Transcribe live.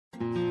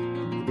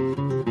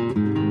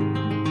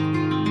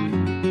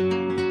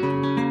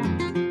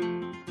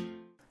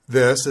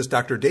This is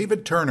Dr.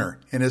 David Turner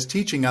in his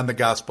teaching on the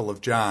Gospel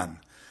of John.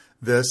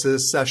 This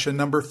is session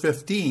number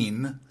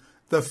 15,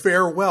 the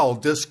Farewell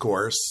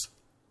Discourse.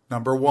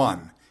 Number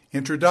 1,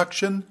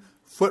 Introduction,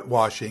 Foot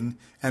Washing,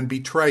 and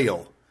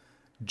Betrayal.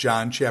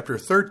 John chapter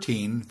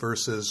 13,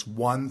 verses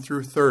 1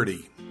 through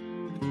 30.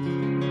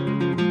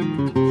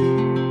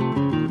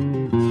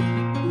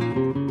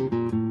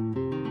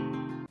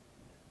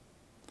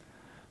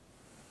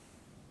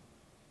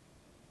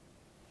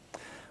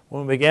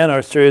 When we began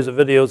our series of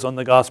videos on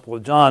the Gospel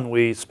of John,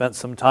 we spent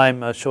some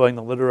time showing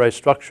the literary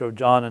structure of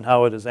John and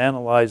how it is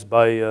analyzed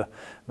by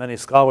many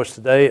scholars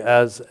today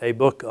as a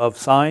book of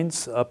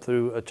signs up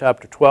through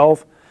chapter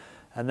 12,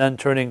 and then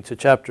turning to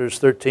chapters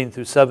 13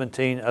 through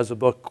 17 as a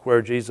book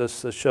where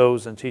Jesus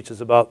shows and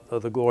teaches about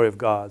the glory of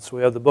God. So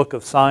we have the book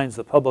of signs,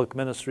 the public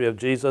ministry of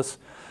Jesus,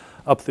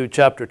 up through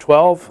chapter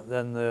 12,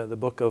 then the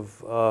book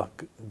of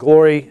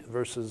glory,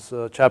 verses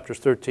chapters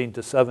 13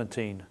 to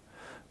 17.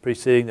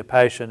 Preceding the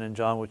Passion in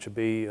John, which would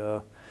be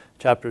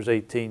chapters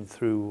 18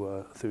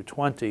 through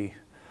 20.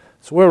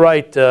 So we're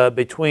right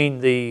between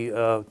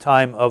the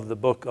time of the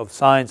book of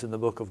signs and the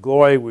book of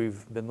glory.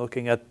 We've been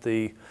looking at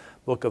the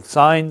book of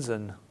signs,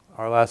 and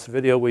our last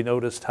video we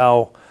noticed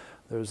how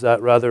there's that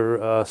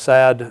rather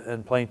sad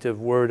and plaintive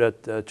word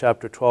at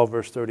chapter 12,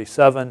 verse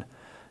 37.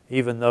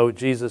 Even though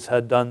Jesus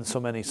had done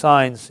so many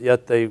signs,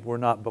 yet they were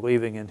not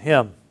believing in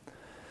him.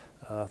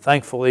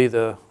 Thankfully,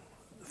 the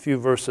few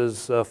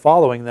verses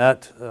following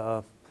that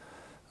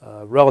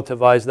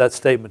relativize that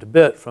statement a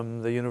bit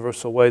from the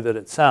universal way that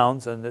it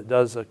sounds, and it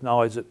does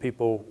acknowledge that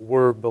people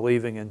were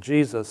believing in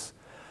Jesus.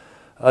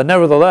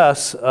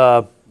 Nevertheless,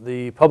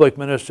 the public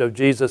ministry of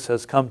Jesus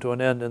has come to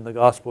an end in the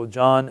Gospel of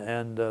John,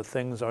 and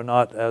things are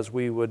not as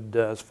we would,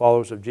 as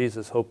followers of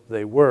Jesus, hope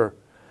they were.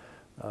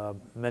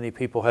 Many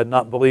people had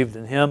not believed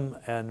in him,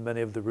 and many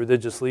of the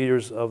religious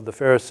leaders of the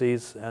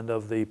Pharisees and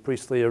of the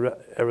priestly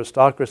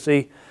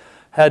aristocracy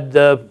had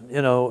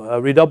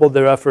redoubled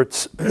their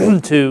efforts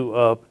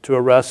to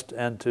arrest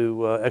and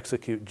to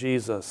execute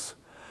Jesus.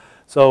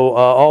 So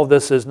all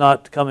this is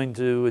not coming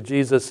to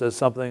Jesus as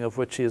something of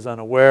which he is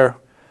unaware.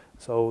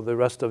 So the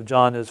rest of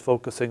John is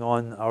focusing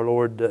on our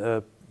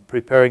Lord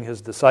preparing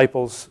his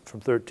disciples from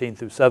 13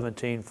 through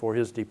 17 for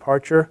his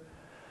departure,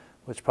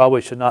 which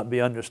probably should not be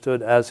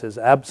understood as his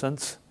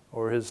absence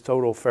or his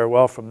total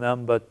farewell from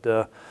them, but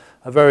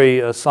a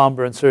very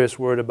somber and serious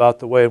word about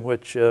the way in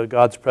which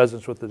God's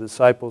presence with the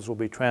disciples will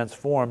be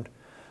transformed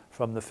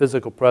from the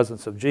physical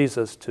presence of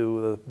Jesus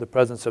to the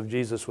presence of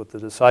Jesus with the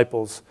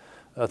disciples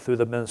through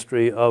the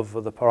ministry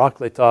of the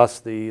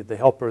Parakletos, the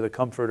helper, the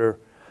comforter,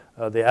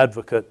 the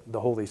advocate, the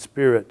Holy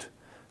Spirit.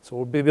 So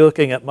we'll be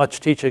looking at much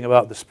teaching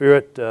about the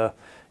Spirit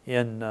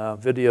in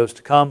videos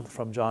to come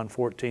from John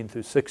 14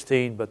 through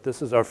 16, but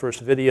this is our first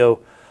video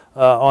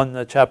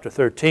on chapter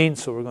 13,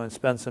 so we're going to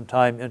spend some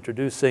time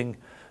introducing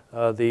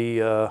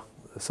the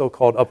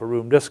so-called upper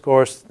room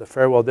discourse, the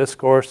farewell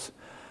discourse,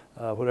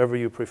 whatever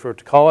you prefer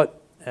to call it,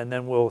 and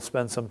then we'll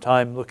spend some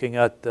time looking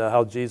at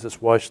how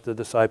Jesus washed the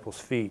disciples'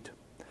 feet.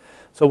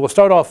 So we'll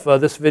start off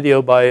this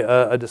video by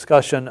a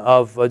discussion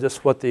of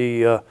just what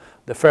the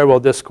farewell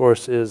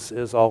discourse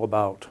is all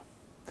about.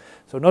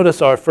 So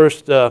notice our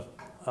first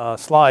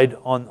slide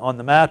on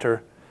the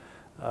matter.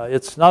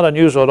 It's not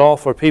unusual at all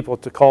for people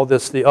to call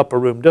this the upper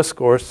room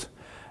discourse.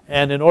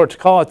 And in order to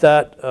call it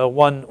that,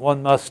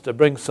 one must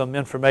bring some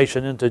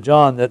information into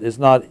John that is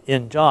not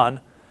in John.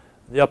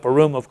 The upper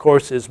room, of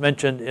course, is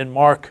mentioned in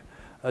Mark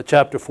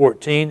chapter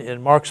 14,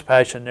 in Mark's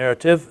Passion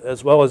narrative,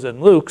 as well as in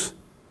Luke's.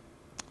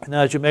 And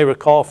as you may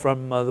recall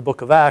from the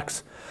book of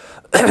Acts,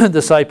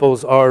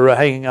 disciples are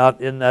hanging out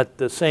in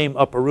the same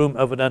upper room,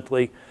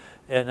 evidently,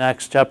 in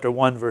Acts chapter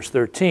 1, verse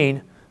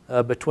 13,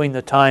 between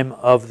the time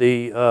of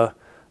the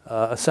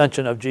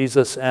ascension of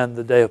Jesus and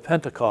the day of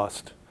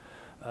Pentecost.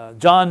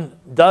 John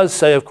does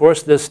say, of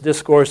course, this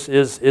discourse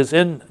is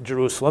in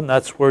Jerusalem.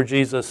 That's where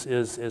Jesus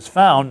is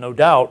found, no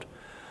doubt.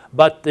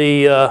 But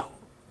the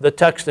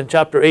text in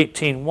chapter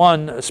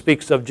 18:1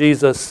 speaks of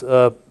Jesus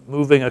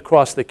moving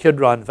across the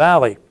Kidron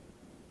Valley.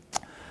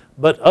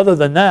 But other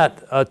than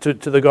that, to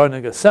the Garden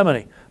of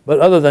Gethsemane.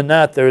 But other than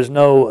that, there is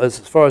no, as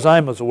far as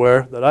I'm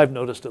aware, that I've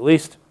noticed at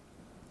least,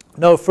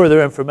 no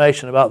further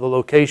information about the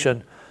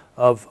location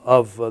of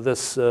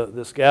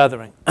this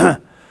gathering.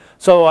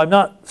 So I'm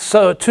not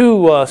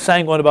too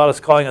sanguine about us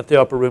calling it the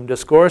upper room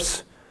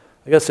discourse.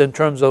 I guess in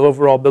terms of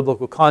overall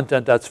biblical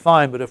content, that's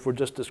fine, but if we're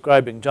just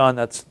describing John,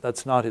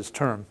 that's not his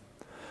term.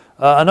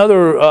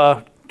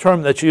 Another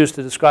term that's used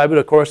to describe it,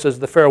 of course, is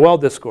the farewell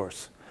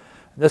discourse.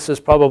 This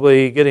is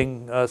probably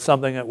getting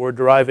something that we're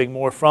deriving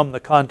more from the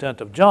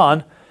content of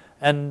John,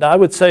 and I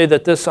would say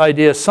that this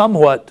idea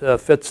somewhat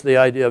fits the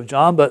idea of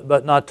John,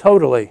 but not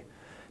totally,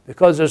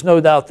 because there's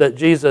no doubt that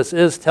Jesus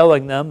is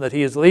telling them that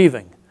he is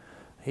leaving.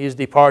 He's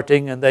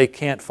departing and they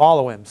can't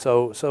follow him.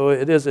 So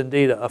it is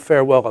indeed a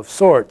farewell of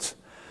sorts.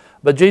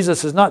 But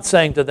Jesus is not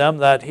saying to them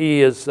that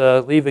he is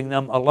leaving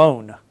them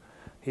alone.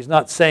 He's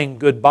not saying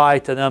goodbye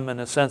to them in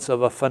a sense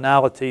of a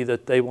finality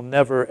that they will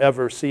never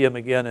ever see him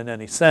again in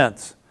any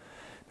sense.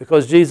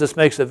 because Jesus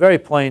makes it very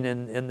plain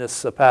in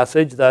this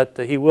passage that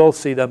he will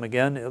see them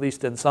again, at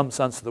least in some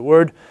sense of the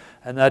word,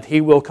 and that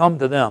he will come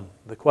to them.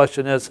 The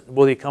question is,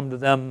 will he come to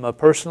them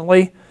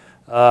personally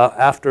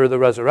after the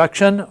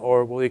resurrection,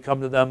 or will he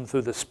come to them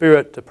through the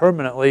Spirit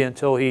permanently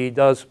until he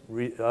does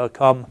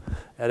come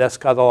at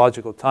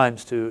eschatological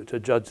times to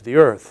judge the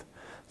earth?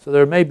 So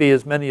there may be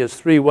as many as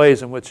 3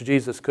 ways in which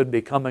Jesus could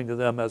be coming to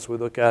them as we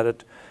look at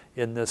it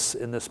in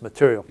this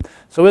material.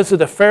 So is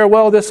it a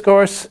farewell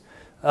discourse?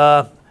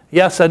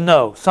 Yes and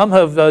no. Some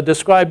have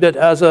described it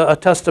as a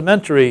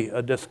testamentary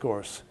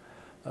discourse.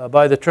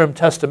 By the term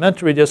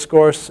testamentary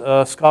discourse,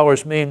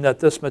 scholars mean that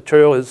this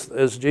material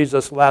is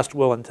Jesus' last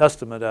will and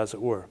testament, as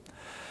it were.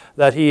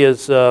 That he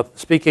is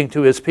speaking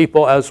to his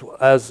people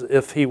as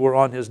if he were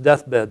on his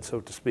deathbed,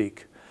 so to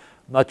speak.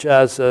 Much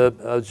as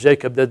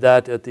Jacob did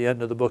that at the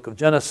end of the book of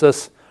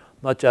Genesis,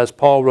 much as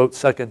Paul wrote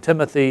 2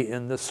 Timothy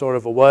in this sort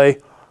of a way.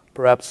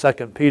 Perhaps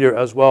 2 Peter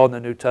as well in the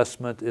New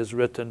Testament is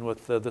written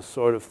with this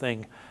sort of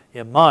thing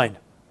in mind.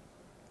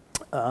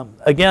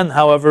 Again,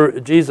 however,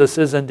 Jesus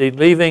is indeed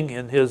leaving,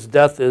 and his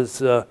death is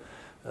the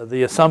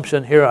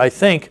assumption here, I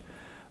think.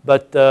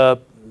 But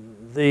there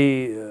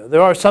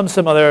are some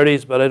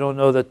similarities, but I don't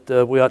know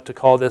that we ought to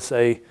call this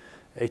a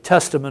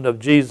testament of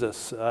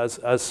Jesus,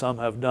 as some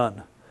have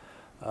done.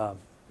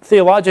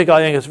 Theologically, I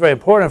think it's very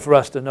important for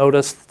us to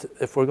notice,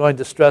 if we're going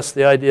to stress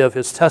the idea of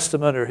his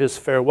testament or his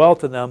farewell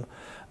to them,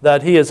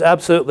 that he is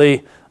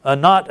absolutely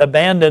not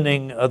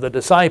abandoning the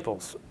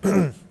disciples.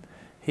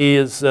 He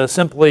is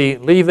simply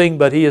leaving,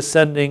 but he is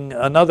sending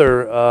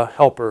another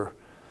helper,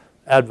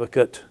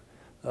 advocate,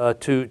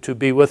 to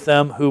be with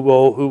them, who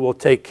will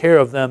take care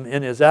of them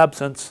in his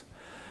absence.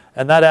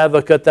 And that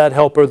advocate, that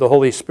helper, the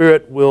Holy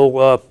Spirit,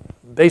 will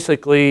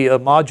basically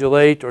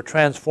modulate or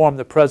transform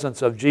the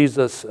presence of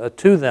Jesus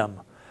to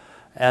them.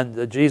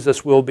 And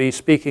Jesus will be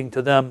speaking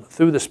to them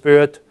through the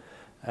Spirit,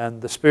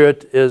 and the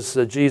Spirit is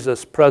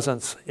Jesus'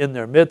 presence in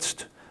their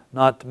midst,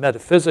 not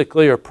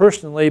metaphysically or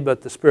personally,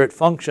 but the Spirit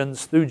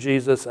functions through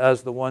Jesus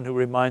as the one who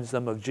reminds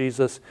them of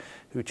Jesus,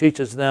 who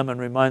teaches them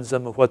and reminds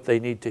them of what they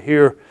need to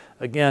hear,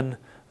 again,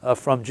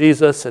 from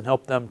Jesus, and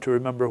help them to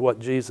remember what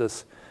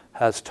Jesus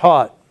has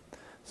taught.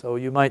 So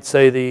you might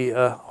say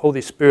the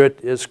Holy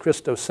Spirit is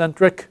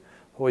Christocentric.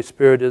 The Holy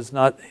Spirit is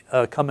not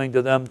coming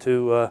to them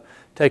to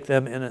take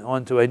them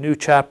onto a new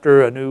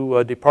chapter, a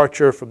new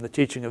departure from the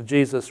teaching of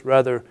Jesus.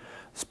 Rather,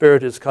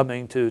 Spirit is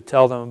coming to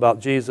tell them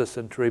about Jesus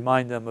and to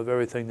remind them of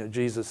everything that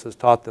Jesus has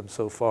taught them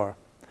so far.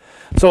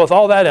 So with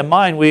all that in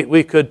mind,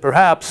 we could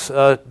perhaps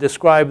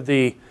describe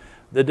the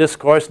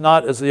discourse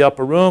not as the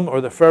upper room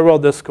or the farewell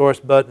discourse,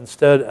 but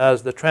instead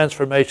as the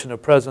transformation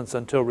of presence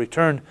until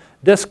return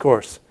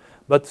discourse.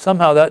 But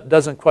somehow that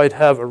doesn't quite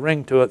have a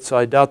ring to it, so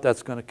I doubt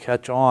that's going to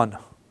catch on.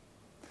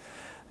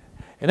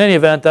 In any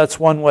event, that's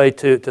one way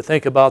to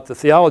think about the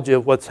theology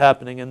of what's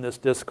happening in this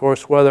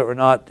discourse, whether or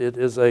not it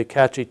is a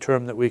catchy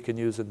term that we can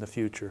use in the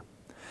future.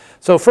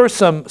 So first,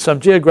 some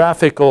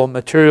geographical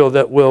material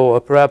that will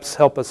perhaps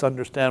help us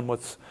understand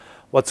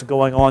what's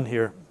going on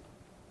here.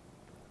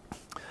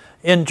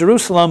 In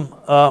Jerusalem,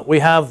 we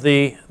have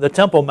the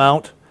Temple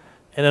Mount,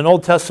 and in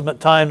Old Testament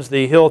times,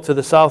 the hill to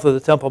the south of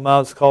the Temple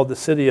Mount is called the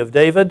City of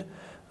David,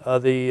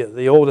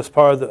 the oldest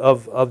part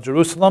of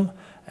Jerusalem.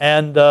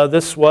 And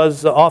this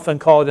was often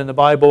called in the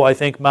Bible, I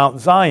think, Mount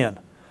Zion.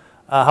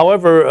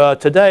 However,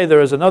 today there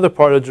is another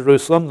part of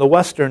Jerusalem, the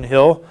Western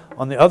Hill,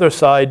 on the other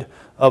side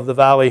of the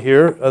valley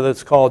here,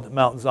 that's called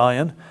Mount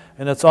Zion.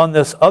 And it's on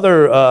this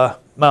other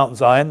Mount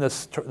Zion,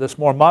 this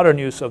more modern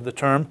use of the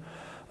term,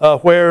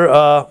 where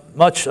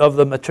much of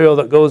the material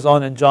that goes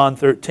on in John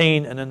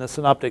 13 and in the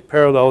synoptic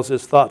parallels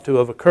is thought to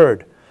have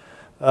occurred.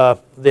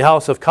 The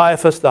house of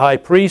Caiaphas, the high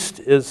priest,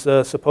 is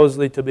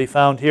supposedly to be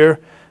found here.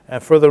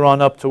 And further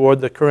on up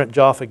toward the current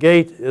Jaffa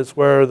Gate is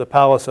where the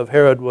palace of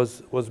Herod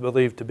was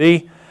believed to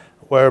be,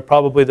 where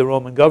probably the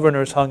Roman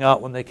governors hung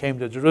out when they came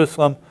to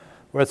Jerusalem,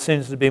 where it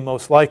seems to be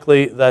most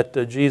likely that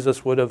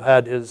Jesus would have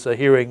had his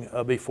hearing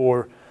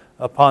before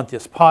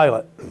Pontius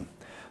Pilate.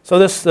 So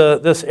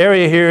this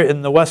area here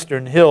in the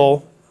Western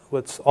Hill,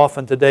 what's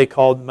often today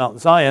called Mount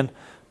Zion,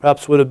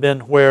 perhaps would have been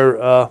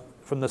where,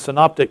 from the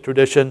synoptic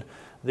tradition,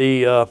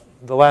 the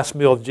last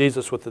meal of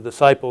Jesus with the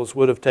disciples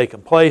would have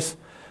taken place.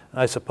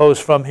 I suppose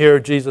from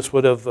here Jesus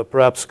would have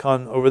perhaps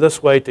come over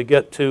this way to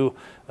get to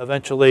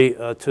eventually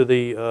to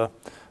the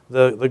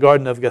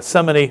Garden of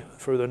Gethsemane,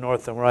 further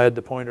north than where I had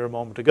the pointer a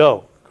moment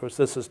ago. Of course,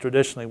 this is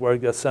traditionally where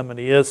Gethsemane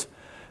is.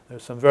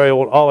 There's some very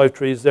old olive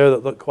trees there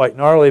that look quite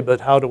gnarly,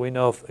 but how do we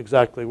know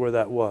exactly where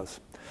that was?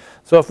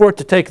 So if we're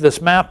to take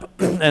this map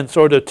and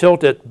sort of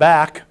tilt it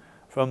back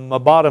from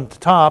bottom to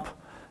top,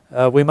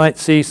 we might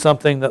see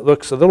something that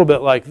looks a little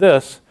bit like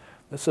this.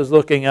 This is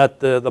looking at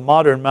the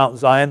modern Mount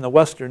Zion, the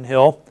Western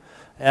Hill.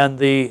 And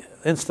the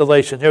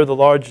installation here, the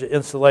large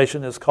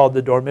installation, is called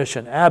the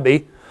Dormition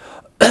Abbey.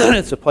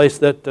 It's a place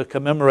that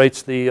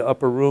commemorates the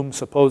upper room,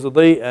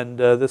 supposedly, and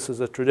this is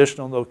a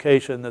traditional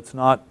location that's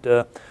not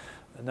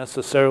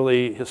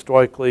necessarily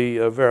historically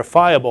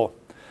verifiable.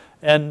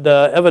 And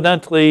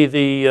evidently,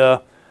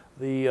 the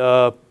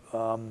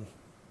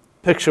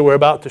picture we're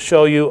about to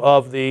show you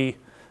of the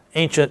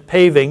ancient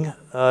paving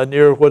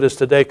near what is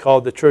today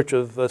called the Church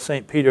of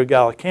St. Peter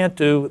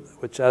Gallicantu,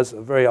 which has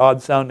a very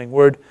odd-sounding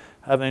word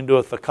having to do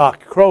with the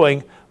cock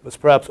crowing, was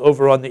perhaps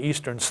over on the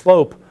eastern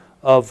slope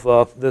of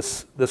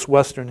this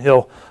western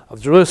hill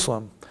of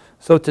Jerusalem.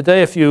 So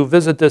today, if you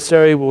visit this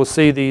area, we'll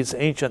see these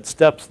ancient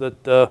steps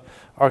that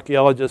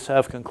archaeologists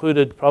have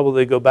concluded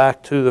probably go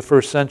back to the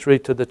 1st century,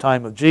 to the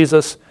time of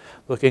Jesus.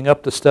 Looking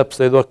up the steps,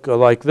 they look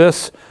like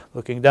this.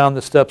 Looking down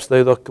the steps,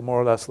 they look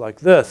more or less like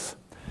this.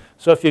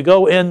 So if you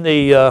go in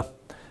the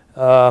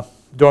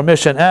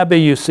Dormition Abbey,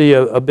 you see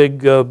a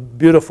big,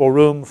 beautiful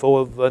room full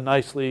of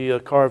nicely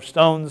carved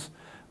stones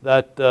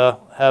that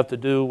have to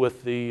do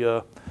with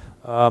the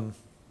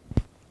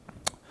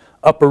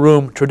upper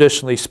room,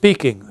 traditionally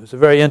speaking. There's a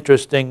very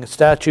interesting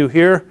statue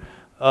here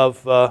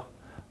of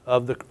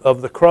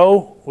the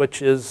crow,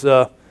 which is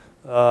the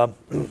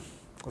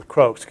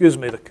crow. Excuse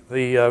me,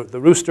 the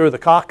rooster, the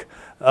cock,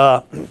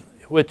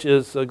 which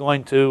is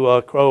going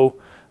to crow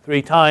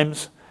 3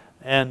 times.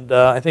 And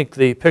I think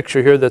the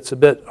picture here that's a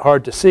bit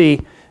hard to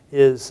see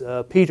is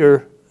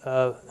Peter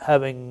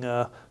having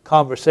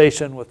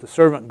conversation with the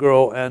servant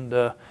girl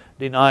and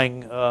denying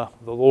the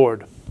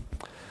Lord.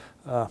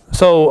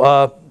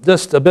 So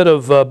just a bit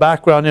of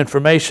background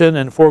information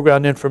and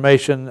foreground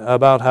information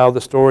about how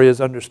the story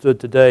is understood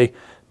today,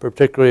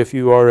 particularly if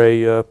you are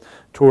a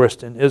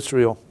tourist in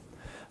Israel.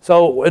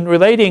 So in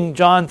relating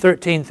John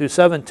 13 through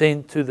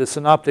 17 to the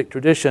synoptic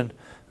tradition,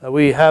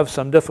 we have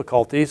some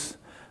difficulties,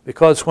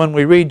 because when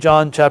we read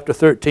John chapter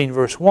 13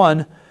 verse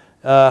 1,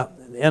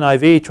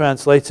 NIV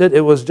translates it,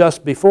 it was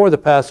just before the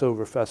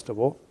Passover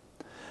festival.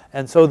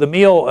 And so the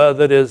meal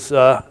that is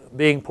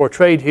being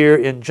portrayed here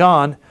in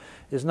John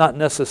is not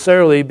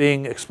necessarily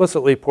being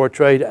explicitly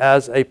portrayed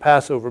as a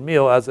Passover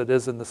meal as it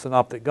is in the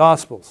Synoptic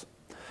Gospels.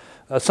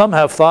 Some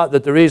have thought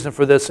that the reason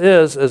for this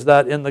is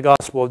that in the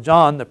Gospel of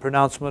John, the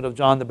pronouncement of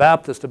John the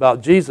Baptist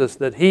about Jesus,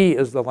 that he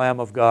is the Lamb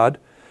of God,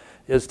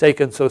 is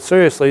taken so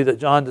seriously that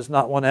John does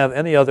not want to have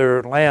any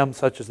other lamb,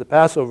 such as the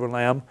Passover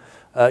lamb,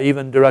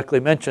 even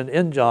directly mentioned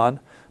in John,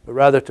 but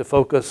rather to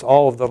focus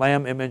all of the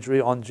lamb imagery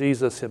on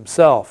Jesus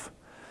himself.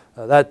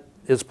 That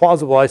is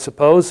plausible, I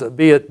suppose,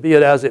 be it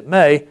as it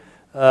may.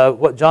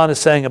 What John is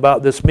saying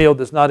about this meal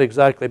does not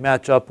exactly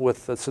match up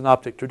with the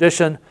synoptic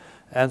tradition,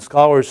 and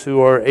scholars who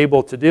are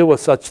able to deal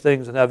with such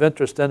things and have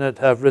interest in it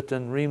have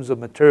written reams of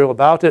material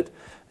about it.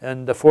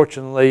 And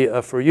fortunately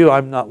for you,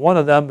 I'm not one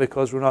of them,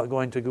 because we're not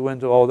going to go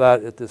into all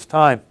that at this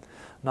time.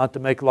 Not to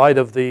make light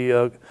of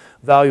the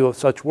value of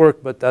such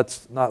work, but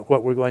that's not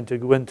what we're going to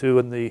go into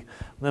in the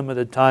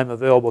limited time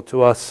available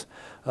to us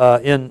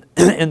in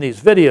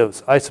these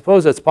videos. I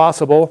suppose it's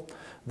possible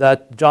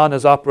that John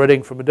is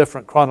operating from a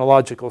different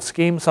chronological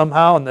scheme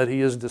somehow, and that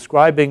he is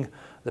describing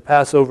the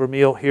Passover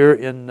meal here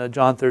in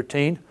John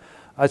 13.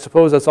 I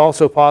suppose it's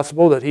also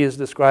possible that he is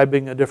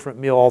describing a different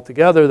meal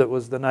altogether that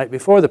was the night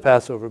before the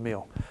Passover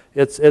meal.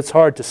 It's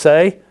hard to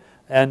say,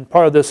 and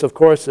part of this, of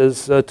course,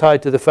 is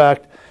tied to the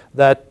fact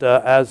that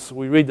as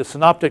we read the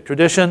synoptic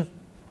tradition,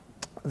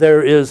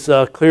 there is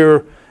a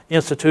clear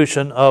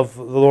institution of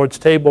the Lord's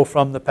table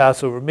from the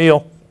Passover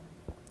meal,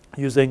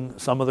 using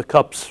some of the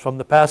cups from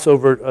the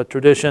Passover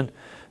tradition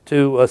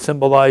to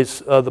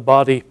symbolize the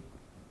body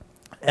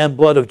and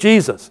blood of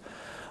Jesus.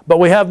 But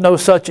we have no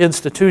such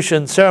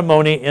institution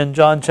ceremony in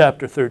John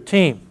chapter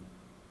 13.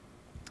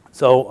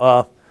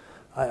 So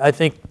I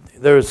think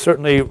there is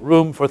certainly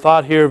room for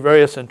thought here,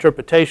 various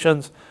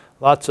interpretations,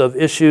 lots of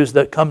issues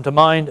that come to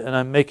mind, and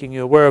I'm making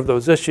you aware of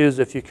those issues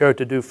if you care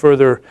to do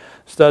further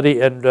study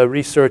and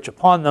research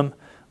upon them.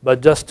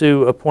 But just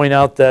to point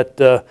out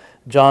that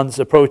John's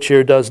approach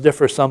here does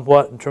differ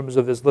somewhat in terms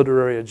of his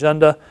literary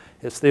agenda,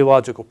 his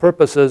theological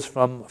purposes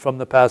from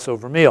the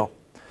Passover meal.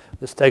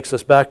 This takes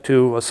us back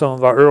to some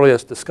of our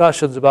earliest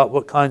discussions about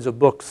what kinds of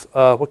books,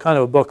 what kind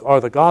of a book are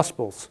the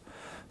Gospels.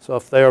 So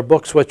if they are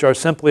books which are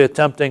simply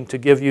attempting to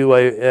give you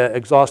an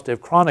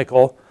exhaustive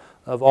chronicle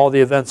of all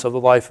the events of the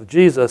life of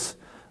Jesus,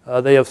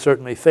 they have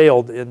certainly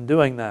failed in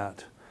doing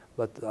that.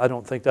 But I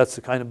don't think that's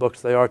the kind of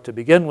books they are to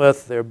begin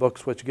with. They're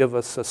books which give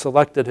us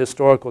selected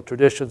historical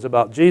traditions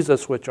about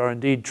Jesus, which are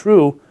indeed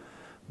true,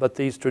 but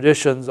these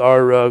traditions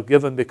are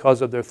given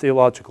because of their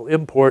theological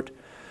import,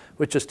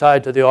 which is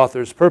tied to the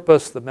author's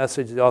purpose, the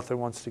message the author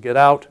wants to get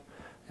out,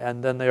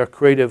 and then they are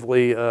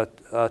creatively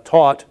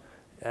taught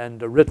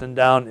and written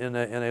down in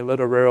a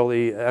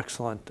literarily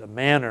excellent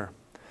manner.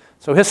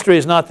 So history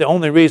is not the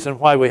only reason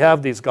why we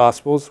have these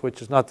Gospels,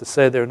 which is not to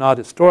say they're not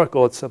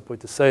historical, it's simply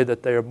to say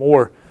that they are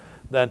more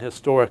than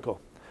historical.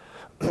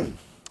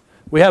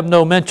 We have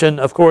no mention,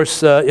 of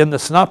course, in the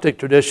synoptic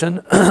tradition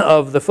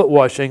of the foot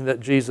washing that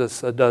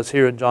Jesus does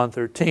here in John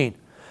 13.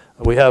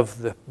 We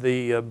have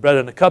the bread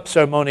and the cup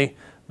ceremony,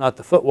 not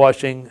the foot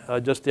washing,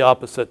 just the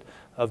opposite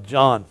of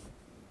John.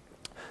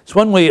 So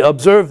when we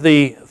observe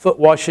the foot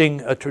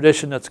washing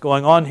tradition that's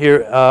going on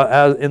here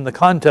as in the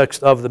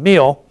context of the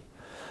meal,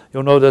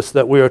 you'll notice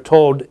that we are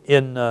told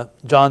in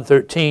John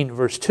 13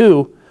 verse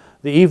 2,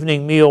 the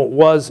evening meal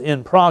was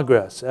in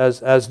progress.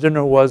 As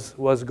dinner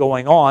was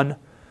going on,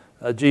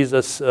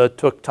 Jesus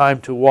took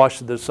time to wash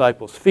the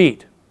disciples'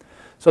 feet.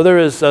 So there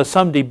is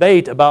some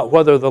debate about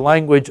whether the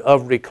language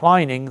of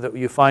reclining that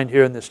you find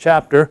here in this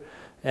chapter,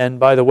 and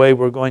by the way,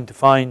 we're going to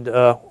find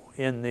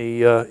in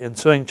the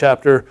ensuing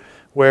chapter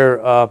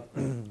where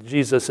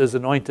Jesus is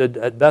anointed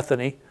at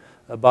Bethany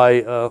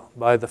by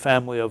the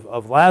family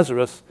of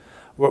Lazarus,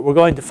 we're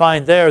going to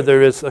find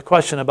there is a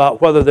question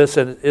about whether this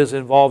is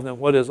involved in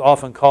what is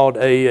often called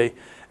a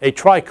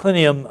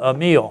triclinium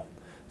meal.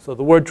 So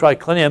the word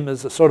triclinium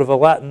is a sort of a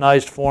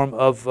Latinized form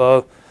of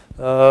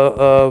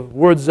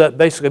words that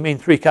basically mean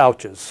three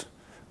couches.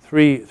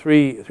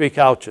 Three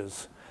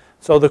couches.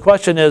 So the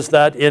question is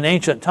that in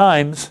ancient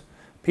times,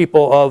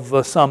 people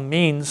of some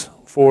means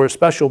for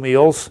special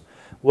meals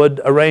would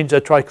arrange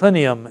a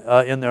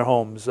triclinium in their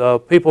homes.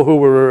 People who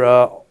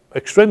were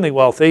extremely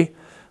wealthy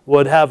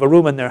would have a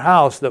room in their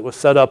house that was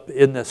set up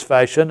in this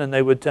fashion, and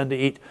they would tend to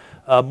eat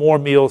more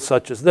meals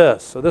such as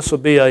this. So this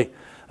would be a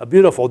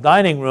beautiful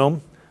dining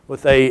room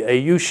with a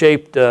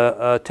U-shaped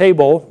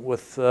table,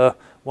 with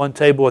one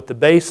table at the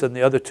base and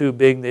the other two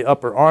being the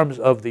upper arms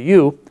of the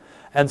U.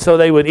 And so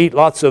they would eat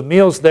lots of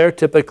meals there.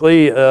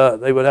 Typically,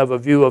 they would have a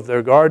view of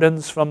their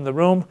gardens from the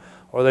room,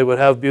 or they would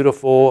have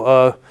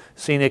beautiful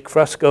scenic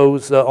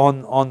frescoes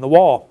on the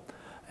wall.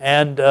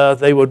 And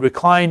they would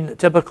recline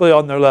typically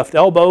on their left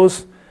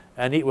elbows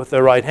and eat with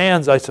their right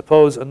hands, I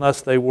suppose,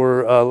 unless they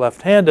were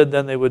left-handed.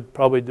 Then they would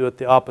probably do it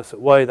the opposite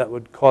way. That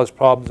would cause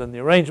problems in the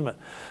arrangement.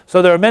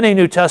 So there are many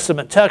New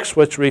Testament texts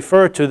which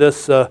refer to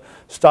this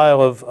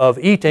style of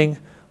eating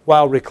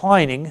while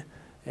reclining,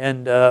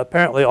 and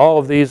apparently all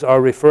of these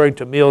are referring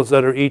to meals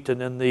that are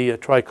eaten in the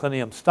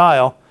triclinium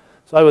style.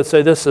 So I would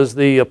say this is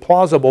the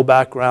plausible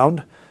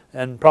background,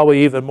 and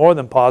probably even more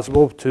than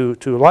plausible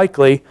to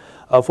likely,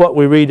 of what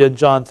we read in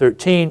John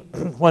 13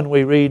 when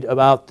we read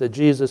about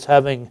Jesus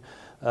having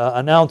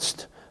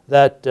announced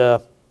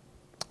that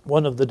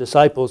one of the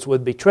disciples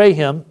would betray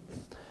him,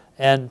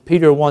 and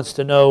Peter wants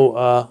to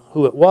know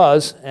who it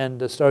was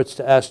and starts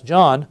to ask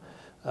John.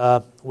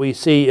 We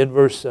see in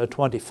verse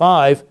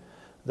 25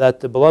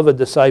 that the beloved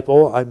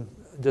disciple, I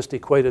just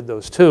equated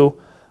those two,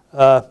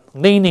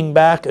 leaning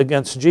back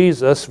against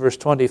Jesus, verse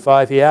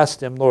 25, he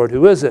asked him, "Lord,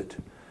 who is it?"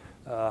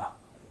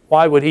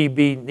 Why would he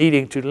be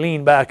needing to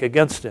lean back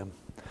against him?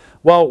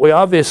 Well, we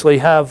obviously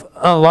have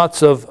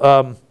lots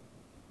of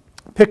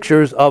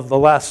pictures of the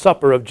Last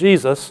Supper of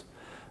Jesus,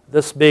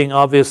 this being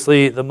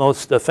obviously the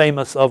most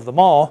famous of them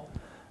all.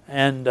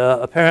 And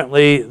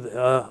apparently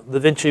Da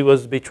Vinci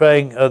was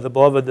betraying the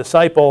beloved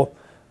disciple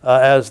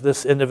as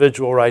this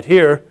individual right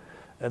here,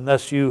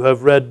 unless you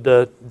have read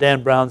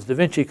Dan Brown's Da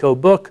Vinci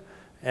Code book.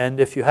 And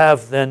if you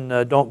have, then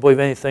don't believe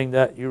anything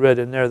that you read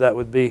in there. That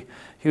would be a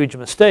huge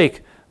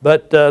mistake.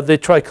 But the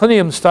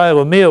triclinium style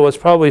of meal was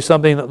probably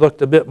something that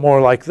looked a bit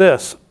more like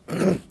this.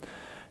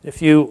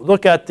 If you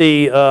look at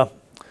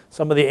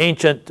some of the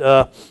ancient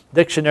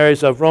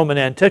dictionaries of Roman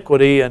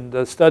antiquity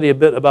and study a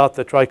bit about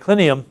the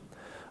triclinium,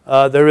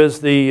 there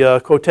is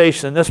the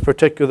quotation in this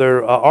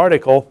particular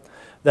article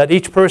that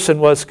each person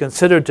was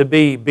considered to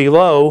be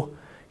below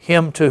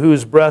him to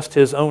whose breast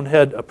his own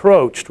head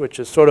approached, which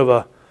is sort of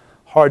a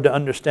hard to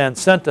understand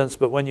sentence,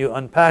 but when you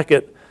unpack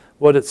it,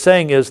 what it's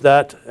saying is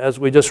that, as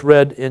we just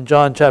read in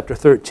John chapter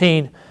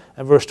 13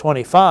 and verse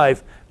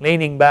 25,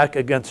 leaning back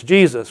against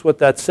Jesus, what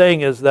that's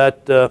saying is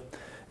that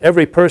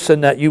every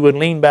person that you would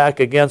lean back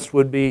against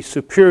would be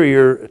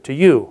superior to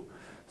you.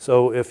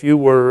 So if you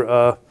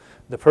were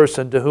the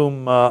person to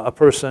whom a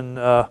person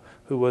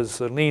who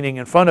was leaning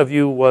in front of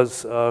you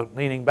was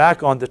leaning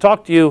back on to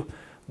talk to you,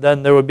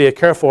 then there would be a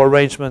careful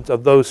arrangement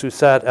of those who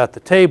sat at the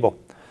table.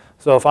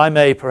 So if I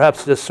may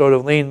perhaps just sort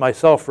of lean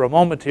myself for a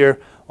moment here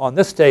on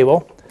this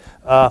table,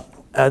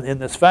 and in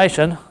this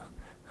fashion,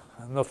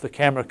 I don't know if the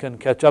camera can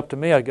catch up to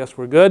me, I guess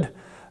we're good,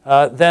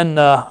 then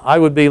I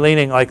would be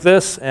leaning like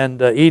this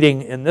and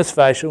eating in this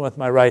fashion with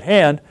my right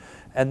hand,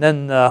 and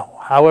then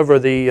however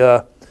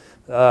the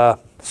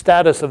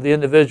status of the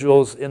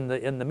individuals in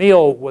the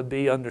meal would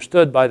be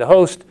understood by the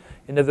host,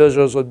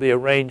 individuals would be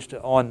arranged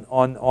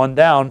on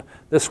down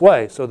this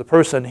way. So the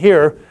person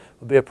here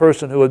would be a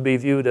person who would be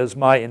viewed as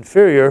my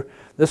inferior.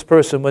 This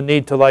person would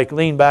need to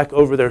lean back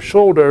over their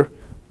shoulder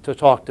to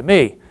talk to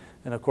me.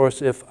 And of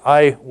course, if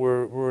I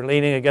were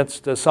leaning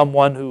against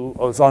someone who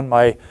was on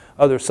my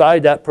other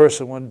side, that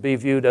person would be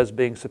viewed as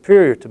being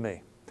superior to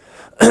me.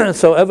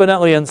 So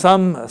evidently, in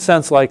some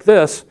sense like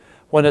this,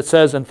 when it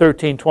says in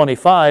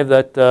 13:25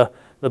 that the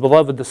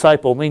beloved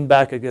disciple leaned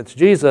back against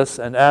Jesus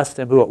and asked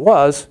him who it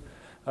was,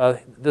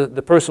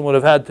 the person would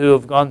have had to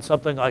have gone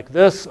something like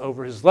this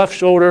over his left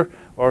shoulder,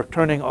 or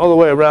turning all the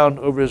way around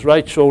over his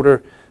right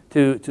shoulder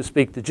to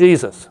speak to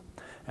Jesus.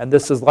 And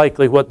this is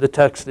likely what the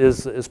text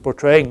is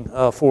portraying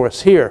for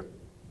us here.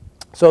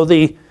 So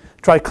the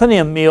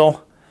triclinium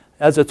meal,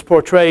 as it's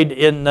portrayed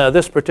in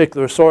this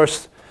particular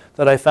source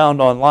that I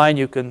found online,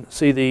 you can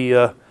see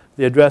the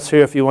address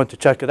here if you want to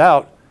check it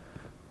out,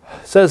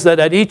 says that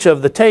at each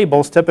of the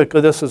tables,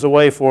 typically this is a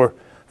way for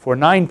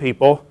 9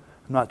 people.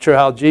 I'm not sure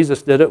how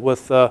Jesus did it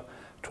with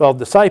 12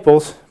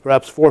 disciples,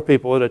 perhaps 4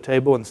 people at a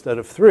table instead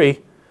of 3.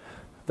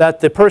 that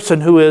the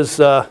person who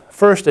is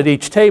first at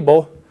each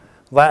table,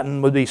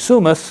 Latin would be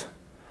summus,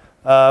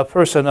 a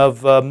person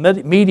of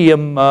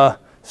medium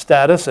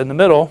status in the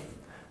middle,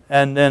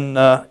 and then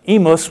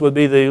imus would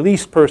be the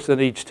least person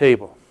at each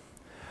table.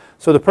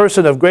 So the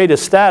person of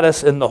greatest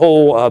status in the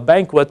whole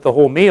banquet, the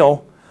whole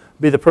meal,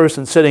 be the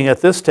person sitting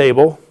at this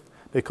table,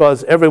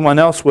 because everyone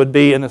else would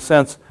be, in a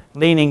sense,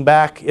 leaning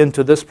back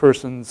into this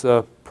person's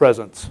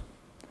presence.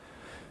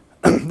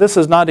 This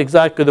is not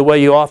exactly the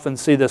way you often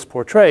see this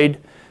portrayed.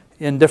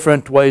 In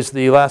different ways,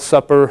 the Last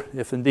Supper,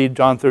 if indeed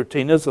John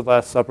 13 is the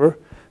Last Supper,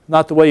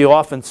 not the way you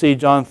often see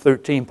John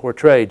 13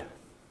 portrayed.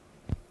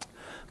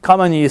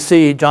 Commonly you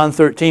see John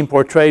 13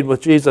 portrayed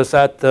with Jesus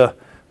at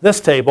this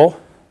table,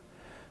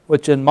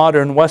 which in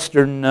modern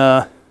Western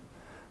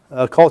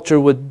culture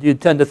you'd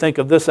tend to think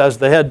of this as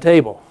the head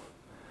table.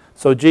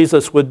 So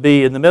Jesus would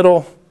be in the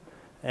middle,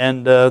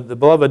 and the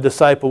beloved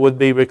disciple would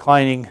be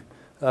reclining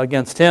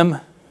against him.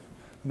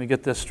 Let me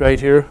get this straight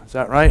here. Is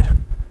that right?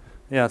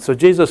 Yeah, so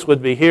Jesus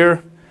would be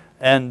here,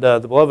 and the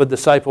beloved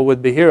disciple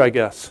would be here, I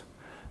guess.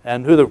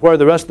 And where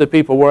the rest of the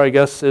people were, I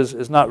guess,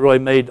 is not really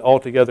made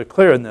altogether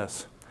clear in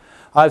this.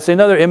 I've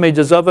seen other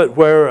images of it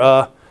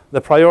where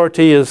the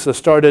priority is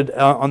started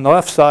on the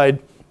left side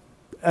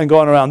and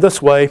going around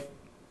this way.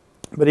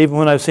 But even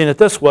when I've seen it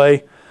this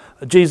way,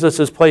 Jesus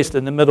is placed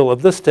in the middle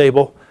of this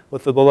table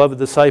with the beloved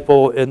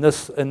disciple in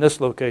this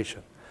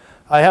location.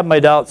 I have my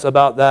doubts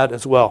about that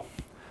as well.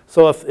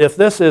 So if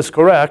this is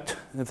correct,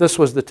 if this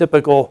was the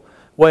typical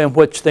way in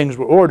which things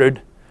were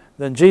ordered,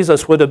 then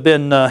Jesus would have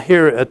been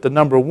here at the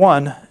number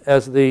 1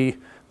 as the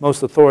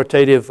most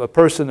authoritative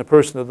person, the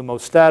person of the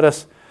most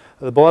status.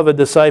 The beloved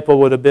disciple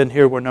would have been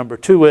here where number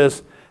 2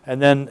 is,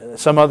 and then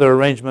some other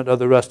arrangement of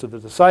the rest of the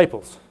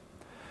disciples.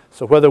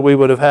 So whether we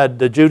would have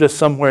had Judas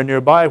somewhere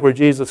nearby where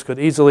Jesus could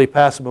easily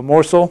pass him a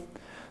morsel,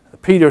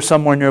 Peter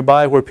somewhere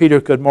nearby where Peter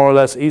could more or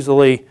less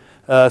easily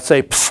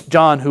say, "Psst,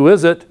 John, who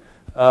is it?"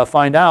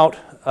 Find out.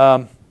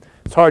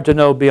 It's hard to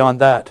know beyond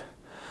that.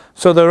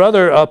 So there are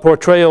other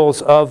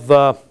portrayals of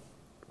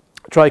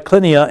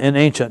triclinia in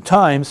ancient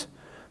times.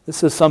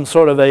 This is some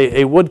sort of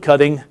a wood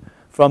cutting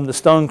from the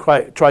stone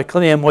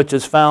triclinium, which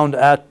is found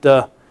at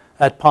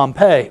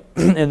Pompeii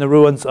in the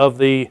ruins of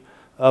the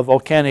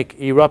volcanic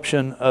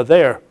eruption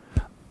there.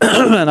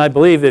 And I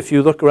believe if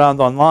you look around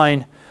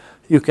online,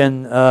 you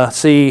can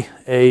see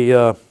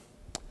a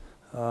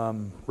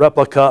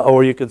replica,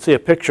 or you can see a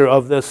picture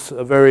of this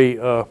very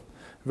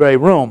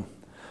room.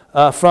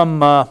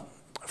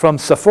 From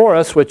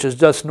Sepphoris, which is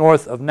just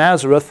north of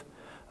Nazareth,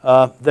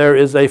 there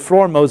is a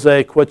floor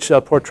mosaic which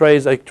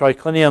portrays a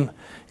triclinium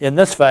in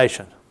this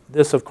fashion.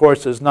 This, of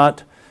course, is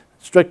not,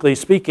 strictly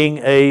speaking,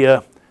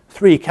 a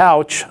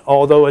 3-couch,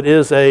 although it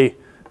is a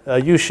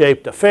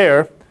U-shaped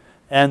affair,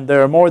 and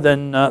there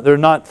are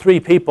not 3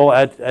 people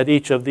at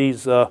each of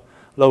these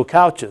low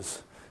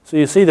couches. So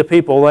you see the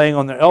people laying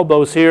on their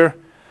elbows here.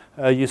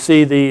 You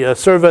see the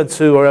servants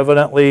who are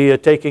evidently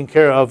taking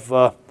care of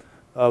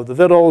the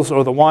victuals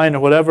or the wine or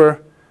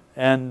whatever,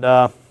 and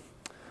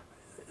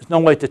there's no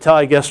way to tell,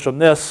 I guess, from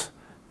this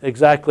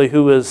exactly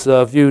who is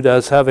viewed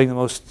as having the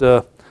most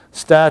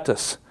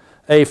status.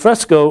 A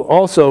fresco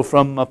also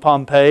from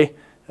Pompeii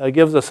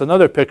gives us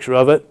another picture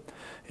of it.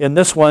 In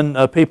this one,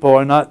 people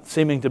are not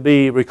seeming to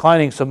be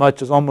reclining so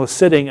much as almost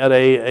sitting at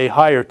a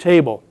higher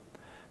table.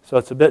 So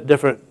it's a bit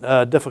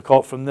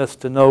difficult from this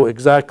to know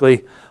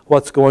exactly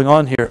what's going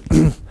on here.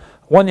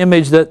 One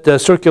image that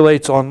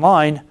circulates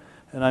online,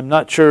 and I'm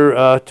not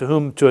sure to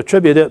whom to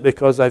attribute it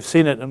because I've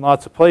seen it in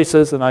lots of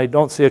places and I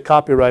don't see a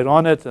copyright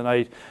on it and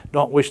I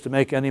don't wish to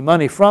make any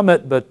money from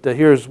it, but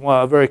here's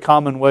a very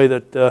common way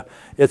that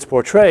it's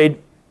portrayed.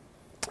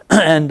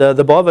 And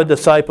the beloved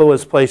disciple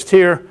is placed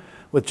here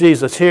with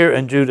Jesus here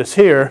and Judas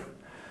here.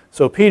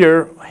 So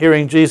Peter,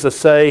 hearing Jesus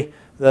say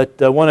that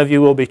one of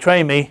you will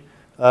betray me,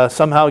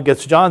 somehow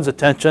gets John's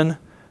attention,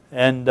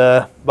 and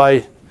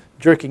by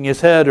jerking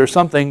his head or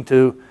something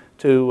to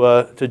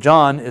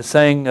John is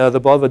saying, the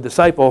beloved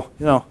disciple,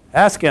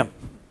 ask him,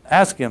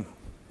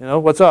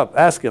 what's up,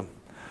 ask him.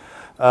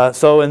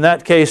 So in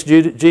that case,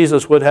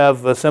 Jesus would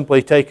have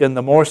simply taken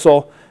the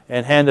morsel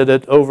and handed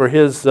it over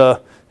his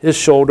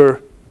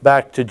shoulder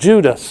back to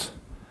Judas.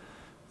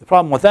 The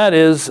problem with that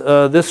is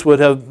this would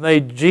have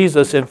made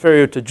Jesus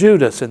inferior to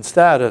Judas in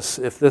status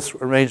if this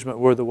arrangement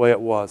were the way it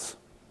was.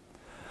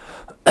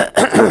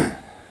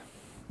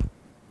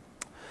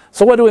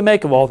 So what do we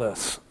make of all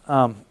this?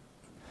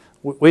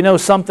 We know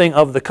something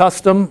of the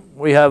custom.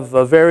 We have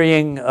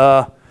varying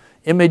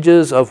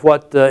images of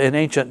what in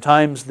ancient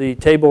times the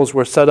tables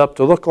were set up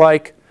to look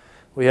like.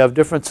 We have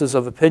differences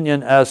of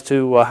opinion as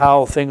to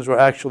how things were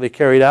actually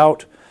carried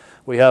out.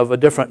 We have a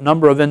different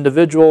number of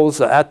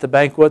individuals at the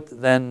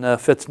banquet than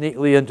fits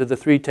neatly into the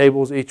 3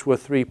 tables, each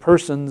with 3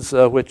 persons,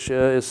 which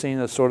is seen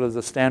as sort of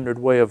the standard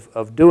way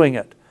of doing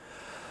it.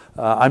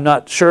 I'm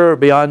not sure,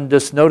 beyond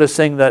just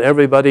noticing that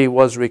everybody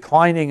was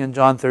reclining in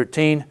John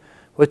 13,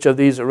 which of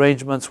these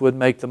arrangements would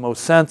make the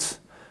most sense.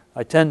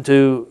 I tend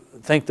to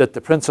think that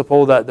the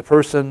principle that the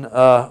person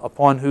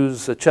upon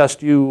whose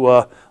chest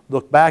you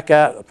look back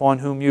at, upon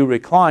whom you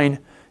recline,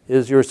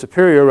 is your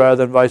superior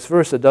rather than vice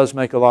versa does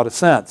make a lot of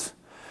sense.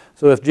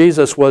 So if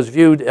Jesus was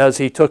viewed as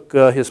he took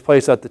his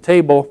place at the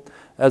table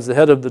as the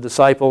head of the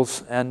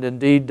disciples, and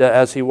indeed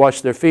as he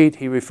washed their feet,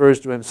 he refers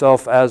to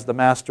himself as the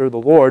Master, the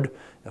Lord.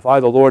 If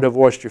I, the Lord, have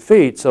washed your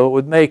feet. So it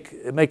would make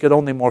it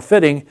only more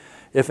fitting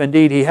if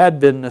indeed he had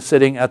been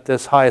sitting at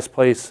this highest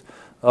place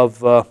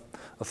of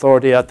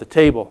authority at the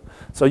table.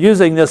 So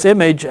using this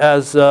image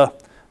as the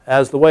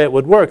way it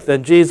would work,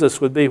 then Jesus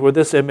would be where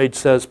this image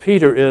says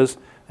Peter is,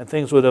 and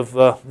things would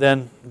have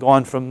then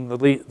gone from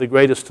the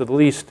greatest to the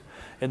least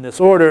in this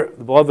order.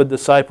 The beloved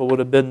disciple would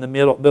have been the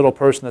middle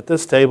person at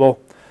this table,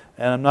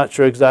 and I'm not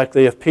sure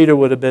exactly if Peter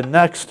would have been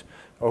next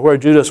or where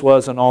Judas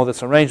was in all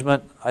this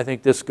arrangement. I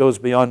think this goes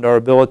beyond our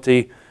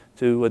ability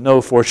to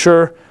know for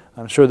sure.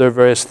 I'm sure there are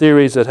various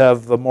theories that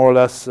have more or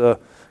less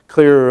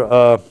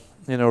clear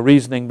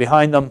reasoning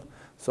behind them,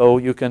 so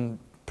you can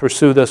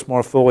pursue this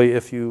more fully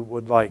if you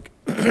would like.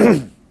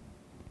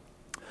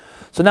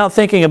 So now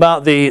thinking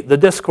about the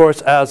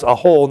discourse as a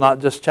whole, not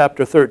just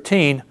chapter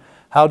 13,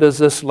 how does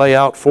this lay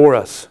out for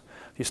us?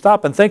 If you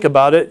stop and think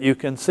about it, you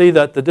can see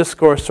that the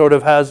discourse sort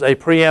of has a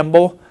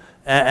preamble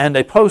and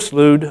a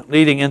postlude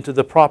leading into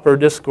the proper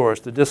discourse,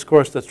 the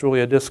discourse that's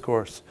really a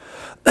discourse.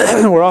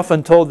 We're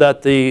often told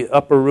that the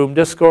upper room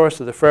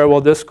discourse, or the farewell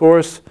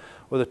discourse,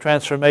 or the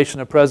transformation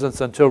of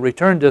presence until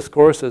return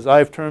discourse, as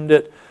I've termed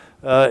it,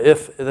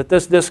 that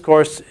this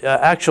discourse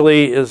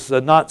actually is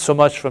not so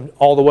much from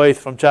all the way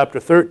from chapter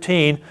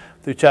 13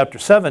 through chapter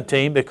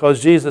 17,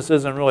 because Jesus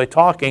isn't really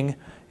talking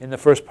in the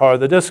first part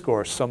of the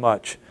discourse so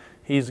much.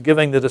 He's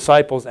giving the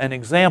disciples an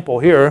example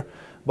here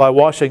by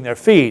washing their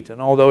feet.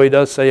 And although he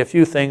does say a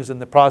few things in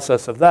the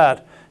process of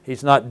that,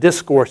 he's not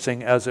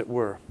discoursing, as it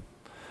were.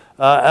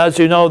 As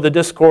you know, the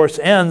discourse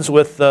ends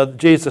with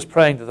Jesus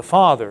praying to the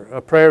Father.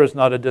 A prayer is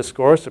not a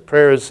discourse. A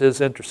prayer is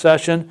his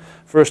intercession,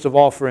 first of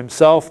all for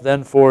himself,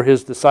 then for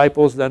his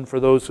disciples, then for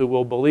those who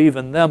will believe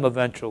in them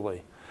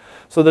eventually.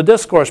 So the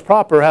discourse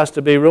proper has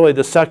to be really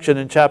the section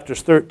in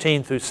chapters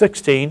 13 through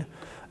 16,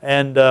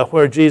 and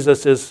where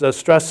Jesus is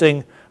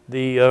stressing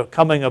the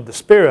coming of the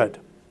Spirit.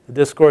 The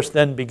discourse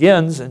then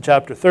begins in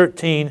chapter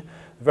 13.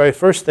 The very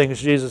first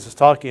things Jesus is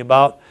talking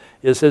about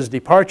is his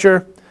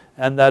departure,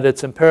 and that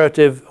it's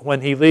imperative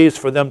when he leaves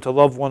for them to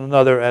love one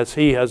another as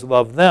he has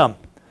loved them.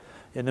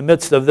 In the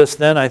midst of this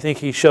then, I think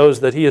he shows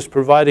that he is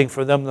providing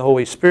for them the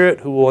Holy Spirit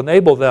who will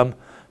enable them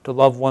to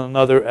love one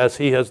another as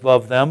he has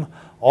loved them,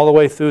 all the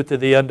way through to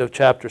the end of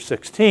chapter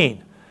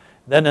 16.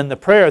 Then in the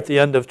prayer at the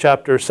end of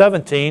chapter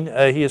 17,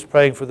 he is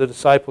praying for the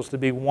disciples to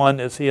be one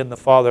as he and the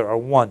Father are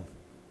one.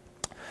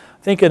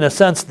 I think in a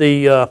sense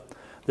the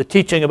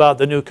teaching about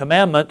the new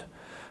commandment,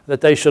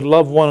 that they should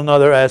love one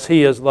another as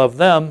he has loved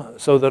them,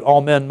 so that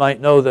all men might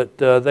know that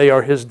they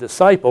are his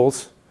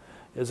disciples,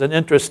 is an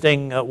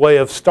interesting way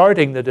of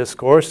starting the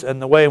discourse.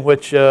 And the way in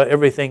which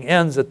everything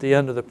ends at the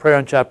end of the prayer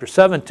in chapter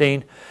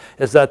 17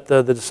 is that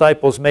the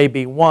disciples may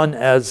be one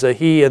as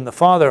he and the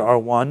Father are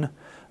one.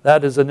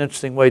 That is an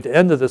interesting way to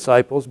end the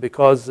disciples,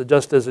 because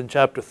just as in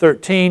chapter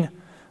 13,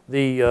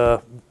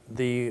 the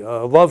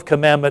love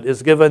commandment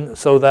is given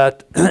so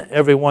that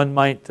everyone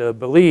might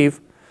believe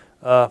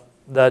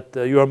that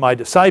you are my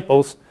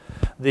disciples.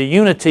 The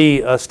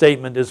unity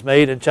statement is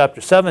made in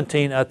chapter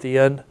 17 at the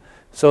end,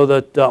 so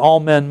that all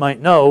men might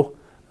know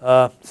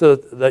so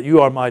that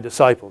you are my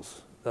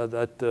disciples,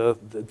 that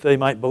they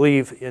might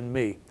believe in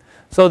me.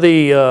 So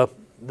the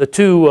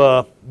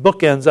two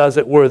bookends, as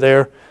it were,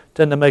 there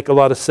tend to make a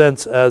lot of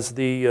sense as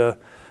the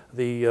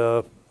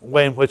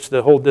way in which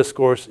the whole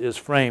discourse is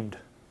framed.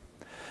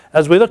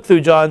 As we look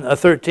through John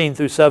 13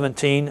 through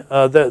 17,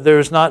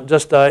 there's not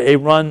just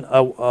an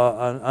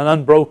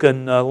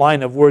unbroken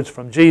line of words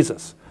from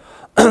Jesus.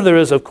 There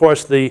is, of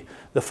course, the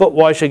foot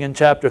washing in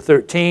chapter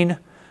 13,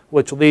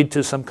 which lead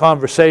to some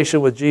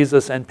conversation with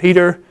Jesus and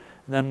Peter,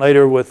 and then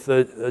later with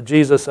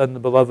Jesus and the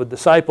beloved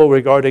disciple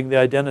regarding the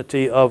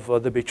identity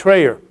of the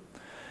betrayer.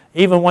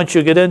 Even once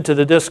you get into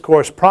the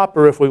discourse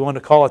proper, if we want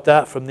to call it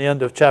that, from the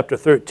end of chapter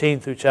 13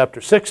 through chapter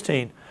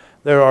 16,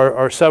 there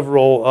are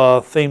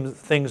several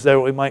things there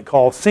we might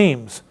call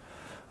themes,